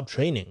 on the job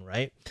training,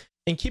 right?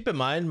 And keep in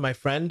mind, my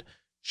friend,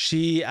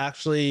 she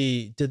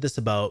actually did this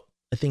about,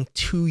 I think,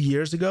 2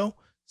 years ago.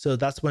 So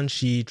that's when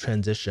she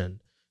transitioned.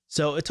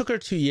 So it took her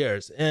 2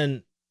 years,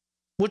 and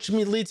which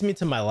leads me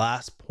to my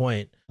last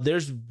point.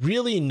 There's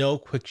really no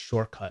quick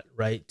shortcut,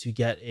 right, to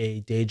get a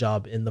day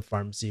job in the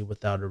pharmacy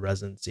without a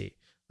residency.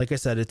 Like I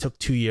said, it took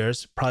 2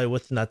 years. Probably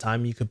within that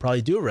time, you could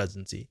probably do a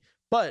residency.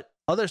 But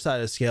other side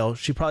of the scale,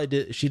 she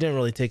didn't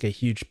really take a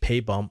huge pay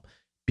bump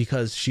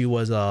because she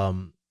was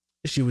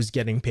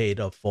getting paid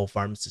a full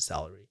pharmacy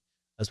salary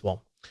as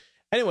well.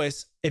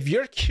 Anyways, if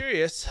you're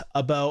curious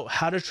about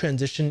how to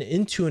transition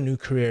into a new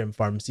career in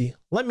pharmacy,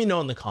 let me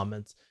know in the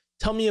comments.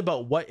 Tell me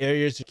about what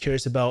areas you're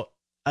curious about.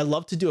 I'd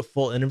love to do a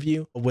full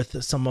interview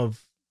with some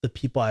of the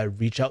people I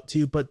reach out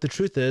to, but the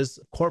truth is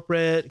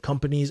corporate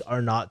companies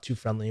are not too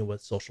friendly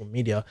with social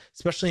media,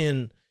 especially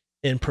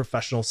in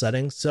professional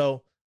settings.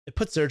 So it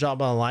puts their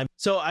job on the line.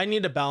 So I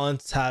need to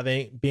balance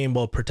being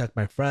able to protect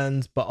my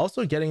friends, but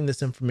also getting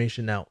this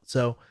information out.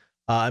 So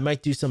I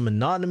might do some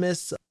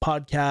anonymous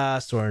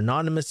podcasts or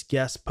anonymous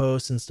guest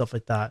posts and stuff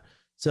like that.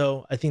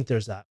 So I think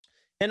there's that.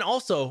 And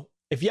also,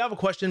 if you have a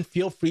question,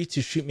 feel free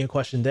to shoot me a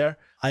question there.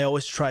 I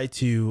always try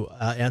to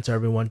answer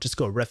everyone. Just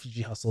go to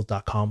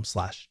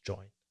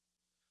refugeehustle.com/join.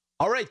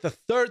 All right, the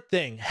third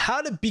thing,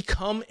 how to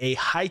become a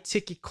high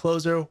ticket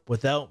closer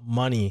without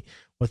money,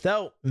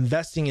 without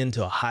investing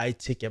into a high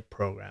ticket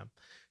program.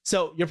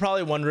 So you're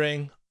probably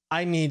wondering,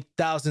 I need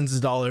thousands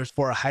of dollars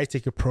for a high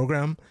ticket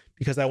program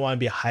because I want to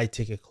be a high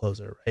ticket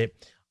closer, right?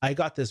 I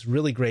got this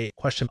really great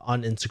question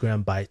on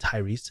Instagram by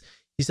Tyrese.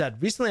 He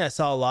said, recently I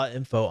saw a lot of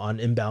info on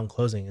inbound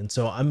closing, and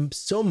so I'm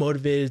so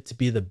motivated to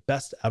be the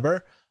best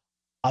ever.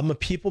 I'm a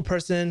people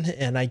person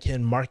and I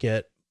can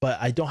market, but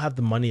I don't have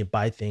the money to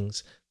buy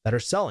things that are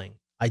selling.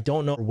 I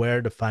don't know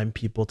where to find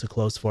people to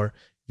close for.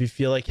 If you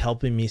feel like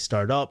helping me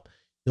start up,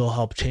 you'll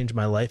help change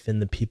my life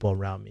and the people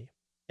around me.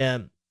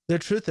 And the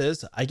truth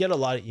is, I get a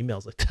lot of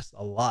emails like this,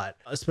 a lot,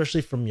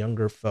 especially from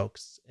younger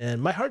folks. And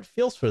my heart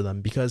feels for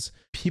them because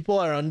people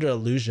are under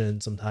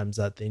illusion sometimes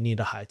that they need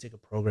a high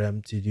ticket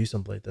program to do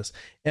something like this.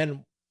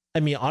 And I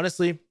mean,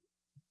 honestly,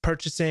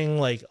 purchasing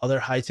like other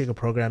high ticket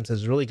programs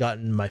has really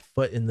gotten my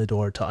foot in the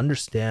door to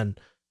understand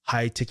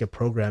high ticket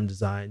program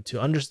design,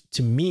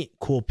 to meet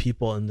cool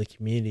people in the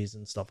communities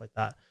and stuff like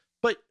that.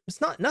 But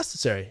it's not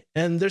necessary.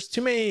 And there's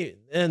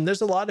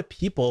a lot of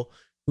people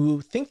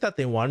who think that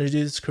they want to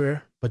do this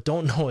career, but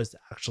don't know what it's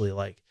actually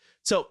like.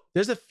 So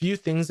there's a few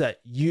things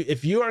that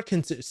if you are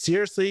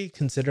seriously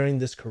considering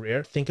this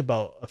career, think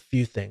about a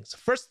few things.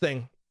 First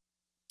thing,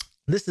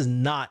 This is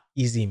not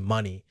easy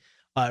money.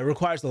 It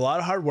requires a lot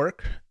of hard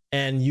work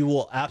and you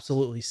will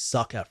absolutely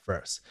suck at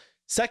first.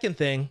 Second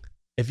thing,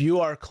 if you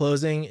are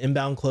closing,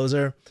 inbound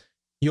closer,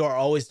 you are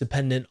always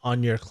dependent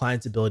on your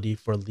client's ability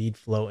for lead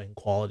flow and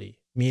quality,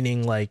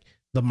 meaning like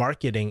the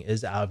marketing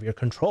is out of your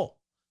control.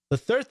 The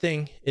third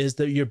thing is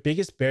that your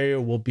biggest barrier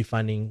will be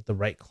finding the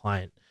right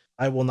client.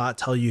 I will not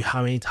tell you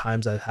how many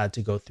times I've had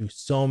to go through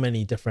so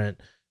many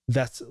different,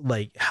 that's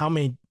like how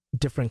many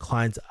different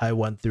clients I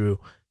went through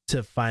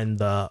to find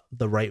the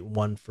right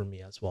one for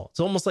me as well. It's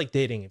almost like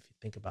dating if you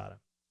think about it.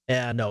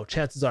 And no,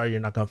 chances are you're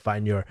not going to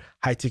find your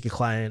high ticket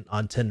client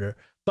on Tinder.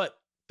 But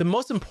the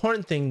most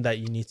important thing that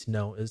you need to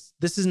know is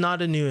this is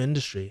not a new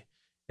industry.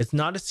 It's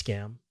not a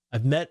scam.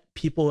 I've met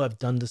people who have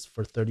done this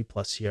for 30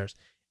 plus years.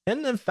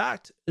 And in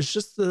fact, it's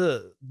just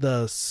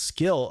the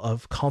skill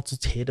of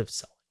consultative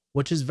selling,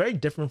 which is very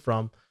different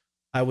from,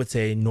 I would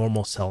say,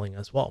 normal selling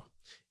as well.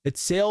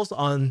 It's sales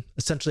on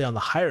essentially on the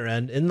higher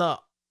end in the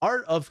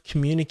art of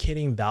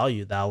communicating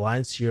value that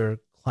aligns to your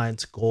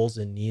client's goals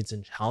and needs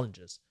and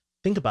challenges.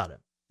 Think about it.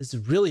 It's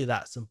really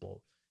that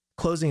simple.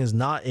 Closing is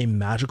not a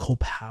magical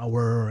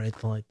power or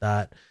anything like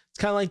that. It's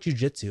kind of like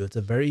jujitsu. It's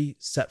a very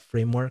set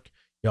framework.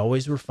 You're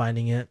always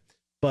refining it.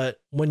 But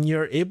when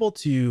you're able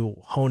to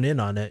hone in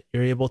on it,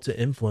 you're able to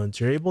influence,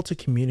 you're able to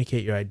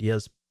communicate your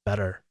ideas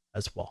better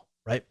as well,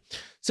 right?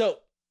 So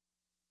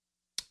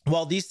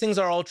while these things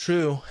are all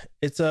true,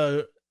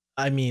 there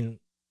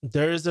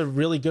is a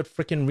really good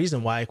freaking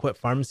reason why I quit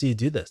pharmacy to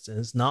do this. And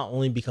it's not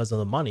only because of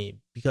the money,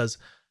 because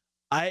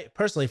I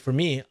personally, for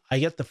me, I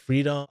get the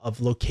freedom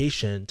of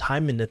location,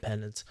 time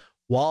independence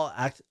while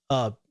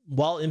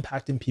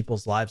impacting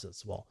people's lives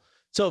as well.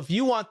 So if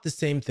you want the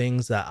same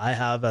things that I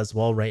have as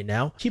well right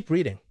now, keep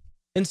reading.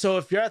 And so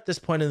if you're at this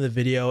point in the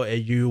video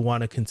and you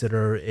want to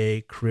consider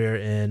a career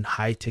in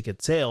high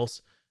ticket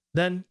sales,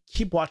 then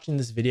keep watching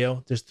this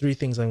video. There's 3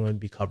 things I'm going to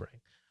be covering.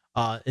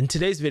 In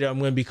today's video, I'm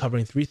going to be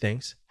covering 3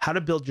 things: how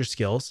to build your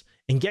skills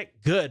and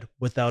get good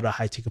without a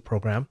high ticket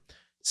program.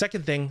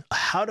 Second thing,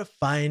 how to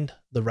find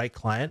the right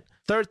client.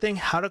 Third thing,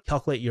 how to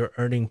calculate your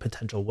earning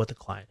potential with a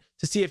client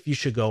to see if you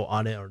should go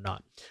on it or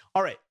not.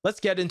 All right,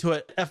 let's get into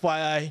it.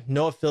 FYI,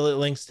 no affiliate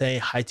links to any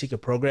high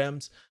ticket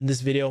programs in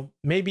this video.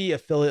 Maybe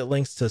affiliate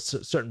links to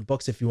certain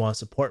books if you want to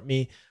support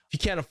me. If you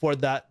can't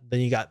afford that, then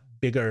you got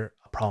bigger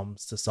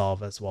problems to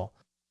solve as well.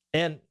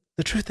 And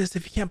the truth is,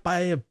 if you can't buy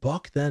a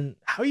book, then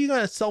how are you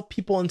going to sell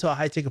people into a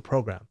high ticket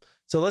program?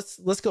 So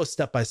let's go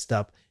step by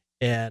step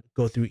and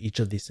go through each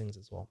of these things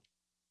as well.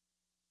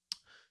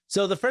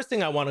 So the first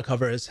thing I want to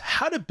cover is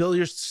how to build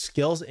your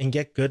skills and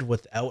get good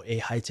without a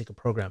high ticket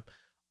program.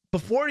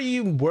 Before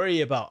you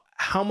worry about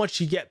how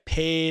much you get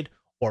paid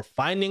or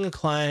finding a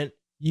client,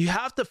 you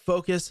have to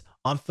focus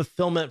on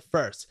fulfillment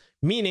first,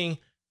 meaning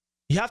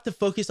you have to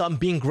focus on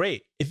being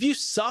great. If you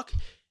suck,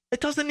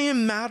 it doesn't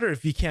even matter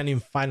if you can't even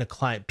find a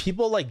client.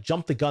 People like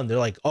jump the gun. They're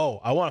like,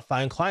 oh, I want to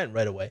find a client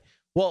right away.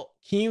 Well,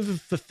 can you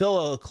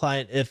fulfill a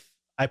client if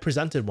I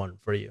presented one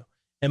for you?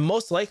 And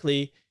most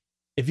likely,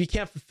 if you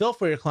can't fulfill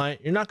for your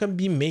client, you're not going to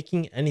be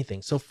making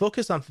anything. So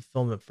focus on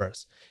fulfillment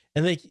first.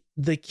 And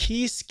the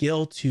key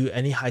skill to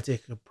any high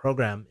ticket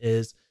program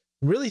is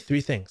really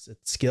 3 things.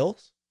 It's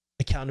skills,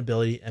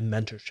 accountability, and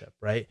mentorship,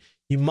 right?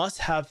 You must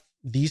have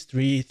these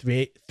three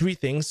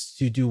things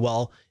to do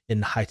well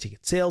in high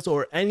ticket sales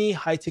or any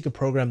high ticket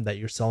program that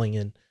you're selling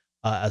in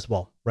as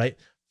well, right?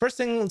 First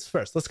things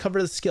first, let's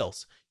cover the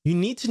skills. You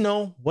need to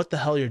know what the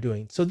hell you're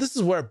doing. So this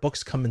is where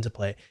books come into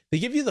play. They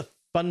give you the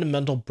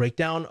fundamental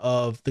breakdown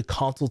of the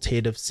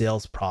consultative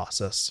sales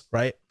process,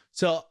 right?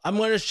 So I'm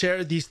going to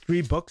share these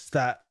 3 books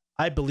that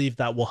I believe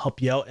that will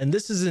help you out. And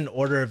this is in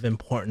order of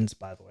importance,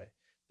 by the way.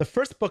 The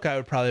first book I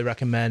would probably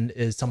recommend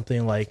is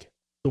something like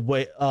The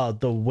Way of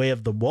the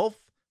Wolf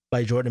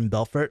by Jordan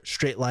Belfort,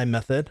 Straight Line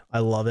Method. I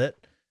love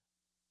it.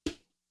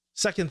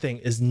 Second thing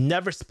is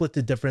Never Split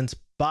the Difference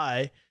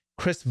by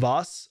Chris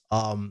Voss.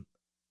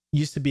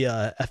 Used to be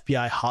a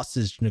FBI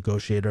hostage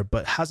negotiator,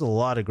 but has a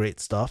lot of great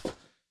stuff.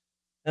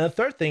 And the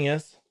third thing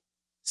is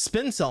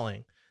Spin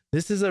Selling.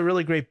 This is a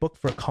really great book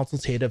for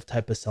consultative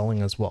type of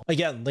selling as well.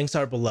 Again, links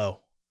are below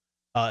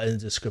in the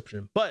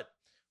description. But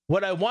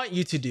what I want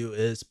you to do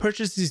is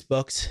purchase these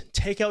books,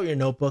 take out your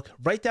notebook,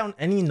 write down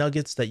any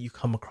nuggets that you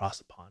come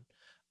across upon.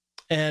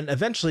 And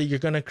eventually you're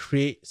going to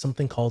create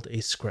something called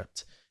a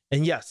script.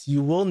 And yes,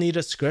 you will need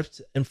a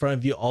script in front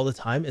of you all the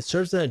time. It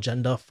serves an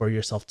agenda for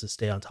yourself to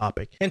stay on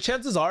topic. And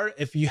chances are,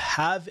 if you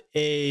have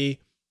a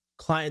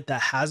client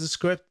that has a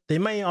script, they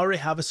may already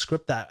have a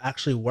script that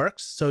actually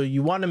works. So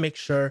you want to make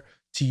sure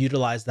to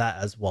utilize that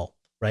as well,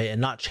 right?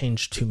 And not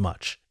change too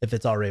much if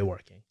it's already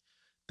working.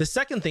 The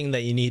second thing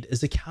that you need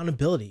is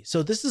accountability.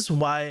 So this is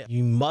why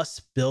you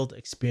must build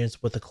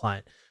experience with a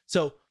client.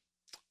 So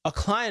a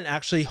client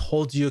actually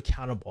holds you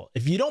accountable.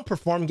 If you don't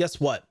perform, guess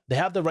what? They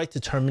have the right to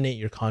terminate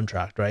your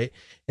contract, right?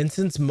 And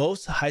since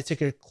most high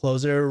ticket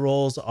closer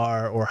roles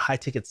or high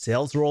ticket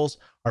sales roles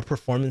are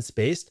performance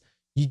based,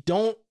 you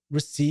don't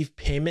receive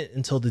payment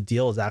until the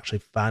deal is actually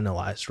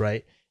finalized,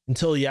 right?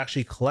 until you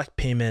actually collect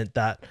payment,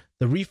 that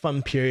the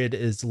refund period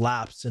is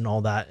lapsed and all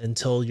that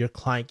until your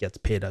client gets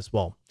paid as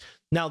well.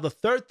 Now, the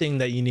third thing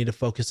that you need to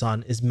focus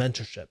on is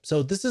mentorship.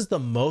 So this is the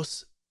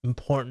most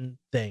important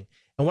thing.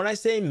 And when I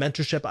say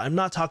mentorship, I'm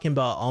not talking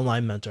about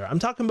online mentor. I'm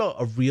talking about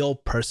a real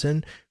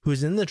person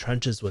who's in the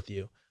trenches with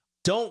you.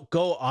 Don't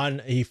go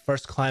on a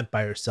first client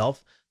by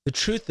yourself. The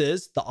truth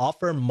is the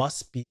offer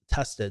must be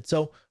tested.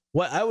 So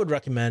what I would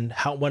recommend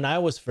when I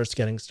was first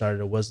getting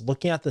started was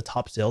looking at the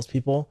top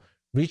salespeople,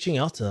 reaching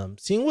out to them,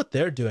 seeing what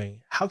they're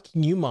doing. How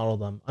can you model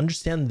them?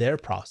 Understand their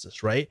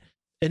process, right?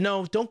 And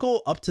no, don't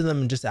go up to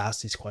them and just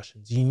ask these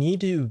questions. You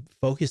need to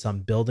focus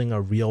on building a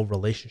real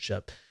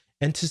relationship.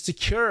 And to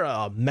secure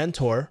a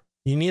mentor,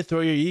 you need to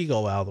throw your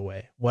ego out of the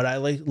way. What I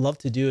love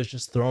to do is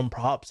just throw them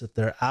props if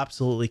they're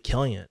absolutely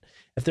killing it.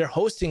 If they're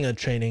hosting a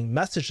training,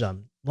 message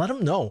them, let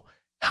them know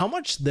how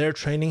much their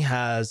training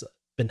has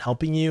been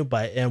helping you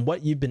and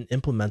what you've been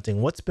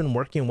implementing, what's been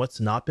working, what's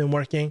not been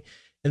working.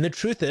 And the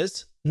truth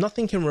is,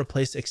 nothing can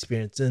replace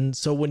experience. And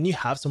so when you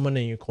have someone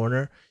in your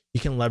corner, you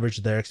can leverage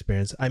their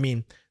experience. I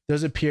mean,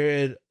 there's a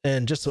period,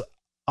 and just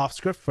off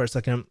script for a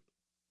second,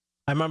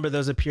 I remember there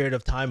was a period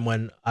of time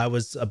when I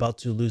was about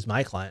to lose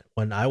my client,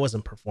 when I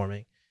wasn't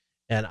performing.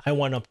 And I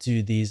went up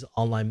to these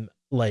online,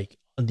 like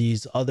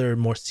these other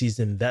more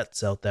seasoned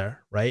vets out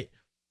there, right?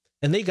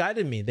 And they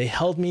guided me. They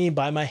held me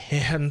by my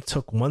hand,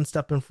 took one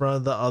step in front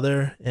of the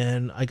other,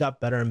 and I got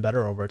better and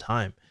better over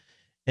time.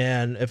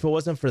 And if it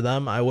wasn't for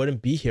them, I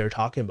wouldn't be here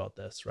talking about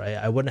this, right?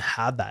 I wouldn't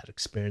have that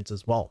experience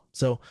as well.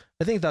 So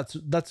I think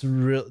that's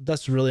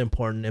really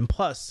important. And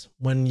plus,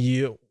 when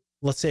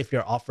let's say if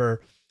your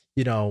offer,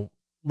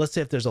 let's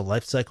say if there's a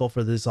life cycle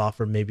for this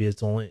offer, maybe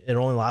it only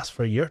lasts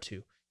for a year or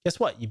two. Guess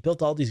what? You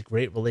built all these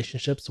great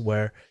relationships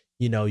where,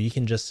 you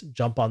can just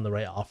jump on the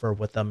right offer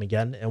with them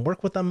again and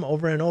work with them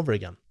over and over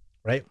again,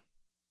 right?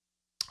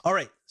 All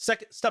right,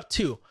 step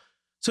 2.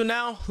 So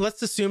now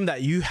let's assume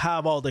that you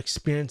have all the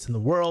experience in the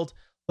world.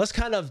 Let's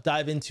kind of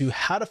dive into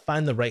how to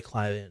find the right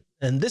client.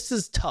 And this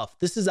is tough.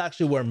 This is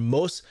actually where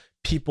most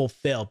people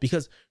fail,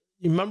 because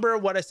remember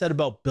what I said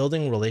about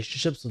building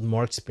relationships with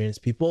more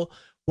experienced people?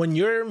 When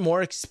you're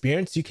more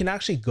experienced, you can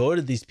actually go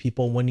to these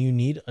people when you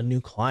need a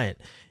new client.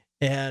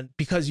 And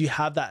because you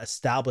have that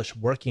established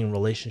working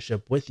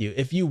relationship with you,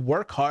 if you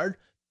work hard,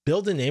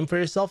 build a name for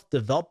yourself,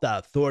 develop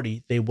that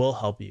authority, they will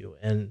help you.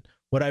 And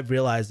what I've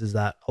realized is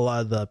that a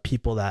lot of the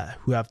people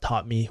who have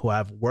taught me, who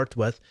I've worked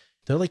with,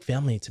 they're like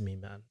family to me,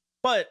 man.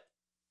 But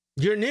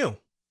you're new.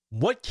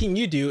 What can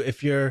you do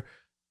if you're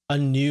a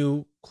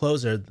new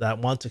closer that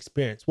wants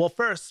experience? Well,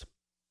 first,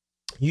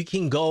 you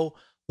can go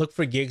look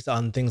for gigs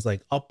on things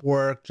like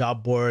Upwork,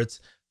 job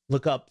boards,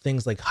 look up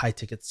things like high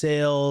ticket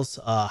sales,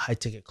 high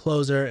ticket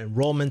closer,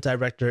 enrollment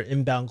director,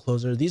 inbound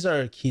closer. These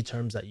are key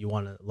terms that you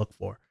want to look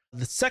for.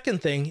 The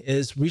second thing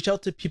is reach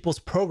out to people's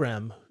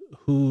program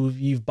who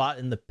you've bought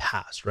in the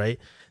past, right?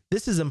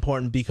 This is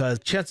important because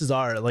chances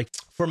are, like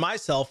for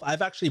myself,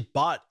 I've actually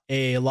bought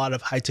a lot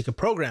of high ticket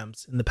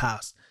programs in the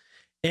past.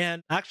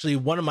 And actually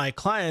one of my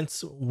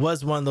clients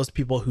was one of those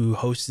people who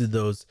hosted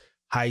those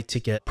high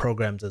ticket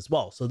programs as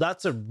well. So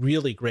that's a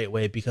really great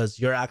way because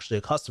you're actually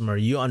a customer,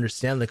 you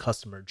understand the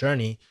customer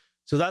journey.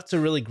 So that's a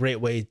really great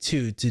way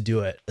to do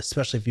it,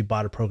 especially if you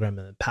bought a program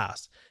in the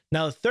past.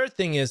 Now, the third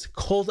thing is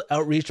cold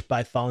outreach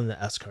by following the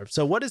S curve.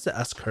 So what is the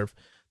S curve?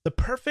 The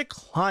perfect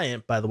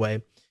client, by the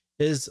way,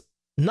 is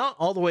not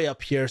all the way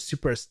up here,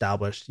 super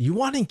established. You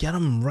want to get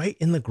them right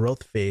in the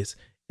growth phase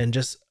and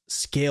just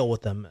scale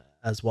with them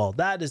as well.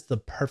 That is the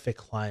perfect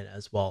client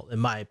as well, in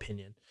my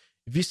opinion.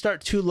 If you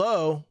start too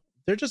low,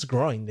 they're just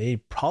growing. They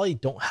probably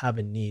don't have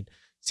a need.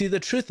 See, the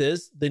truth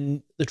is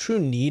the true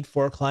need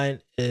for a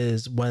client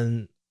is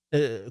when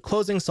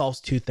closing solves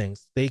two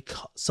things. They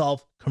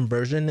solve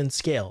conversion and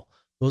scale.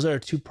 Those are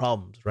two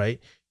problems,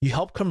 right? You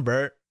help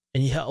convert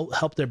and you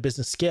help their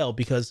business scale,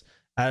 because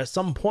at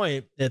some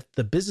point, if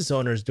the business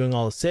owner is doing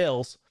all the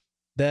sales,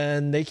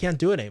 then they can't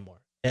do it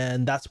anymore.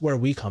 And that's where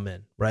we come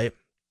in, right?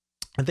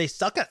 If they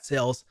suck at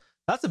sales,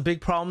 that's a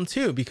big problem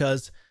too,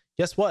 because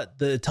guess what?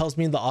 It tells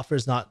me the offer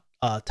is not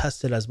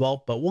tested as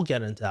well, but we'll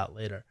get into that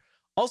later.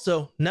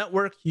 Also,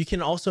 network. You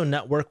can also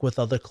network with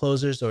other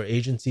closers or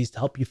agencies to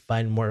help you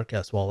find work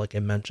as well, like I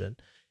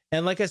mentioned.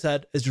 And like I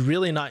said, it's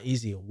really not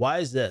easy. Why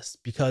is this?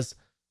 Because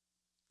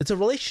it's a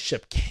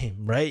relationship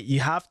game, right? You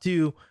have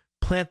to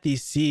plant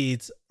these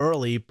seeds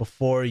early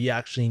before you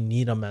actually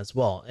need them as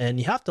well. And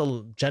you have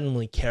to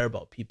genuinely care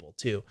about people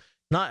too.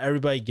 Not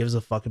everybody gives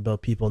a fuck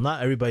about people.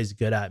 Not everybody's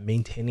good at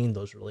maintaining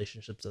those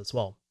relationships as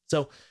well.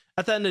 So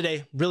at the end of the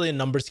day, really a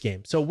numbers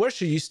game. So where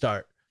should you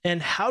start?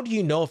 And how do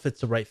you know if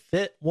it's the right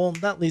fit? Well,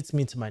 that leads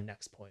me to my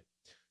next point.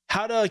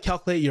 How to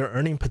calculate your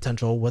earning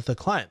potential with a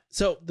client.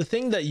 So the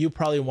thing that you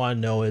probably want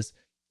to know is,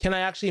 can I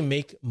actually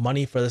make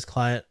money for this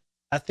client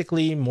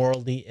ethically,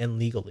 morally, and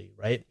legally,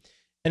 right?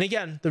 And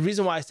again, the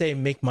reason why I say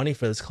make money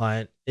for this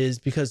client is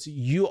because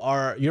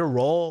your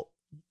role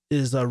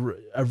is a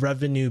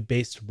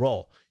revenue-based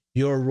role.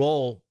 Your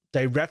role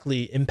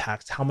directly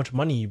impacts how much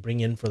money you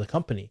bring in for the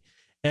company.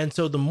 And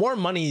so the more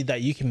money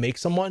that you can make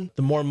someone,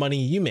 the more money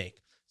you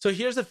make. So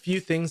here's a few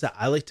things that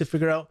I like to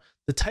figure out: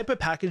 the type of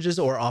packages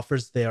or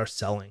offers they are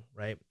selling,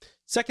 right?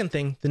 Second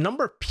thing, the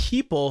number of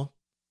people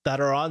that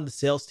are on the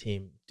sales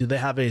team. Do they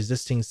have an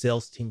existing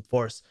sales team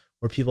force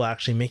where people are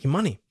actually making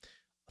money?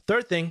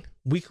 Third thing,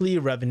 weekly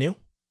revenue.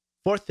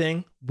 Fourth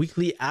thing,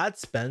 weekly ad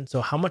spend.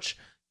 So how much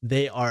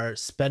they are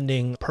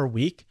spending per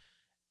week.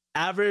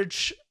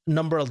 Average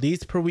number of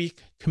leads per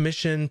week,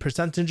 commission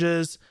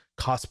percentages,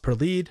 cost per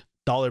lead,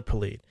 dollar per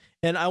lead.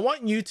 And I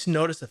want you to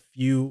notice a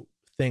few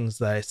things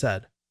that I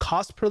said.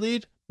 Cost per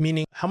lead,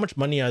 meaning how much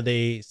money are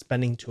they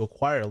spending to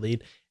acquire a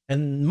lead?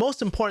 And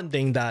most important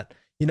thing that,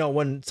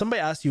 when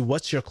somebody asks you,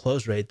 what's your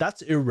close rate?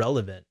 That's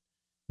irrelevant.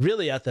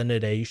 Really, at the end of the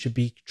day, you should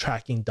be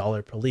tracking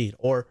dollar per lead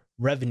or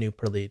revenue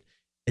per lead.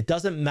 It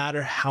doesn't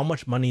matter how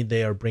much money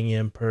they are bringing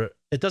in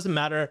it doesn't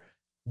matter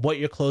what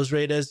your close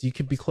rate is. You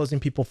could be closing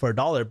people for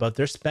 $1, but if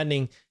they're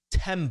spending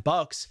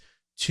 $10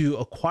 to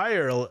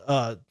acquire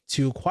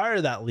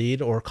that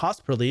lead or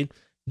cost per lead,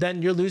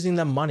 then you're losing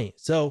them money.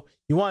 So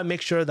you want to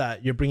make sure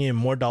that you're bringing in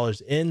more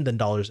dollars in than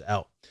dollars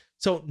out.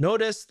 So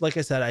notice, like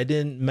I said, I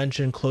didn't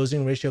mention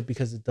closing ratio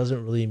because it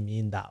doesn't really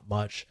mean that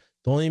much.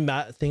 The only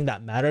thing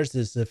that matters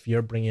is if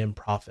you're bringing in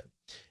profit.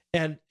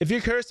 And if you're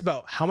curious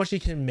about how much you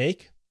can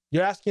make,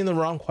 you're asking the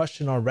wrong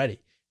question already.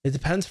 It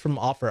depends from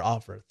offer to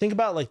offer. Think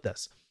about it like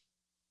this.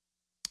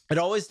 It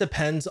always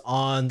depends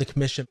on the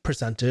commission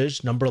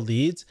percentage, number of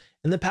leads,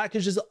 and the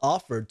packages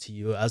offered to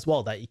you as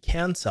well that you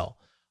can sell.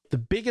 The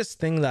biggest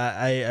thing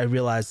that I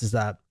realized is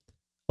that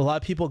a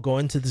lot of people go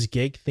into this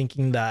gig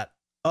thinking that,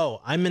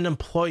 oh, I'm an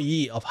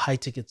employee of high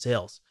ticket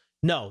sales.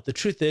 No, the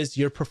truth is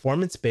you're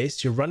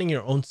performance-based. You're running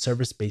your own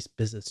service-based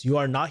business. You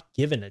are not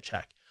given a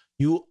check.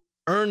 You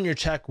earn your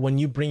check when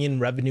you bring in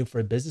revenue for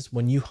a business,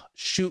 when you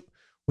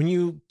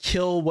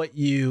kill what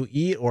you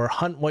eat or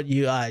hunt what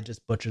I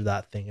just butchered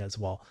that thing as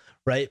well,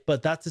 right?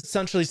 But that's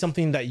essentially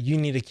something that you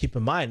need to keep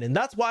in mind. And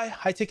that's why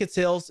high ticket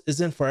sales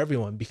isn't for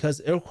everyone, because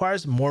it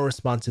requires more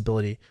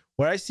responsibility.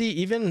 Where I see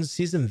even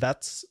seasoned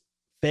vets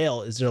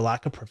fail is their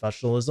lack of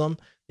professionalism.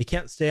 They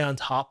can't stay on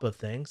top of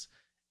things.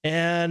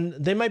 And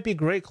they might be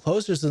great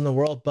closers in the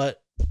world,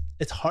 but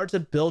it's hard to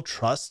build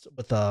trust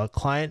with a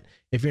client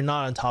if you're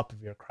not on top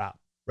of your crap,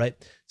 right?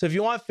 So if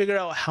you want to figure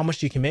out how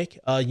much you can make,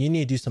 you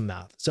need to do some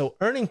math. So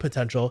earning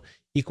potential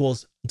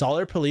equals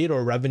dollar per lead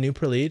or revenue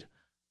per lead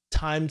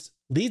times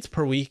leads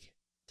per week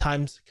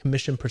times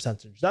commission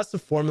percentage. That's the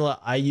formula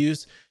I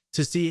use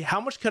to see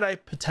how much could I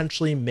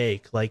potentially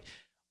make. Like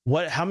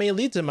how many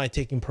leads am I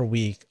taking per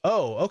week?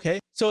 Oh, okay.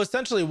 So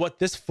essentially what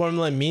this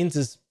formula means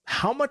is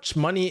how much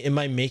money am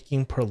I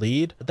making per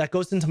lead that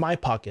goes into my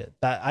pocket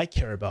that I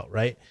care about,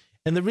 right?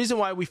 And the reason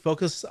why we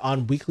focus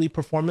on weekly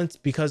performance,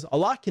 because a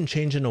lot can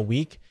change in a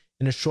week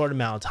in a short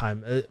amount of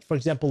time. For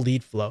example,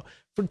 lead flow.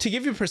 To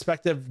give you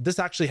perspective, this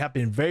actually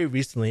happened very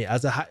recently.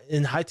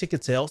 In high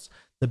ticket sales,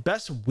 the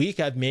best week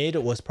I've made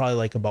was probably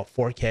like about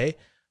 4K,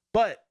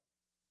 but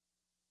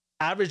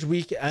average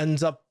week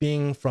ends up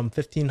being from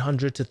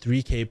 1,500 to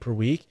 3K per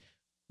week.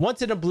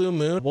 Once in a blue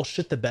moon, we'll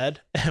shit the bed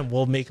and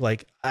we'll make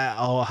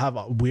I'll have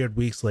weird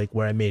weeks like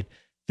where I made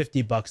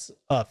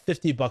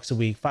 $50 a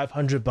week,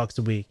 $500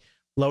 a week,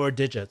 lower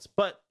digits.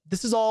 But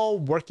this is all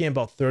working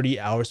about 30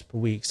 hours per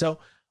week. So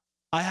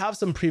I have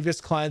some previous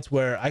clients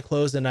where I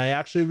closed and I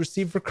actually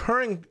received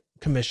recurring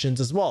commissions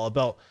as well,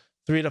 about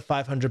 $300 to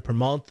 $500 per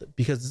month,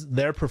 because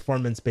they're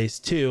performance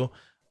based too.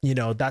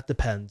 That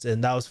depends.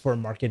 And that was for a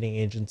marketing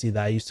agency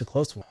that I used to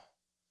close for.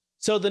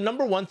 So the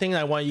number one thing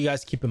I want you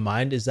guys to keep in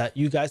mind is that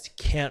you guys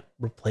can't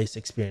replace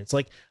experience.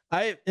 Like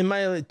in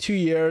my 2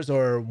 years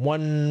or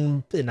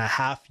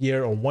 1.5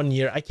 year or 1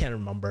 year, I can't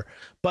remember,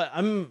 but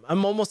I'm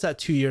almost at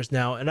 2 years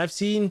now. And I've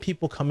seen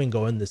people come and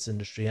go in this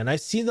industry, and I've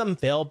seen them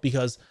fail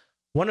because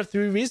one of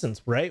three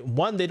reasons, right?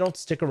 One, they don't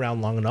stick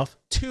around long enough.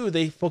 Two,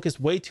 they focus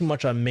way too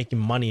much on making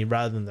money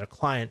rather than their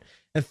client.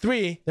 And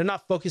three, they're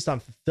not focused on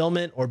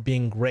fulfillment or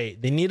being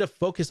great. They need to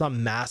focus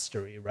on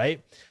mastery,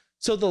 right?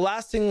 So the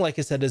last thing, like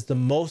I said, is the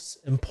most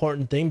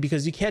important thing,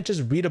 because you can't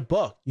just read a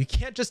book. You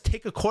can't just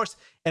take a course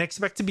and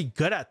expect to be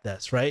good at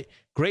this, right?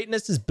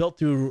 Greatness is built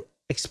through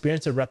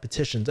experience and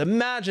repetitions.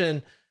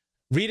 Imagine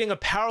reading a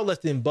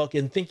powerlifting book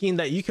and thinking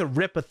that you could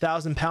rip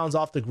 1,000 pounds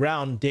off the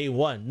ground day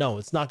one. No,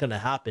 it's not going to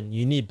happen.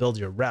 You need to build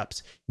your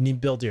reps. You need to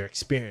build your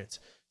experience.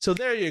 So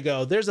there you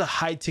go. There's a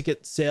high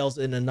ticket sales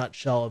in a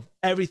nutshell of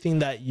everything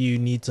that you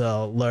need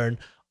to learn.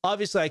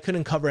 Obviously, I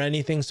couldn't cover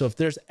anything. So if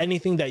there's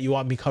anything that you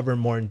want me covering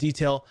more in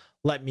detail,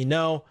 let me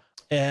know,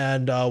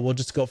 and we'll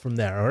just go from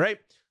there. All right.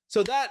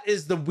 So that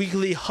is the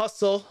weekly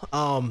hustle.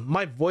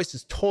 My voice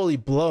is totally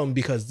blown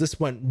because this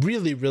went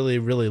really, really,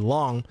 really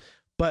long.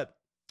 But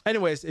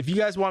anyways, if you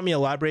guys want me to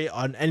elaborate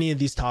on any of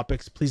these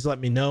topics, please let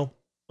me know.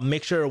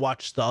 Make sure to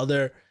watch the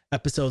other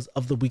episodes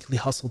of the weekly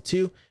hustle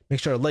too. Make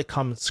sure to like,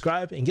 comment,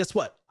 subscribe. And guess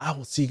what? I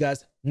will see you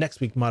guys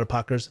next week,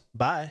 Motherfuckers.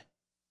 Bye.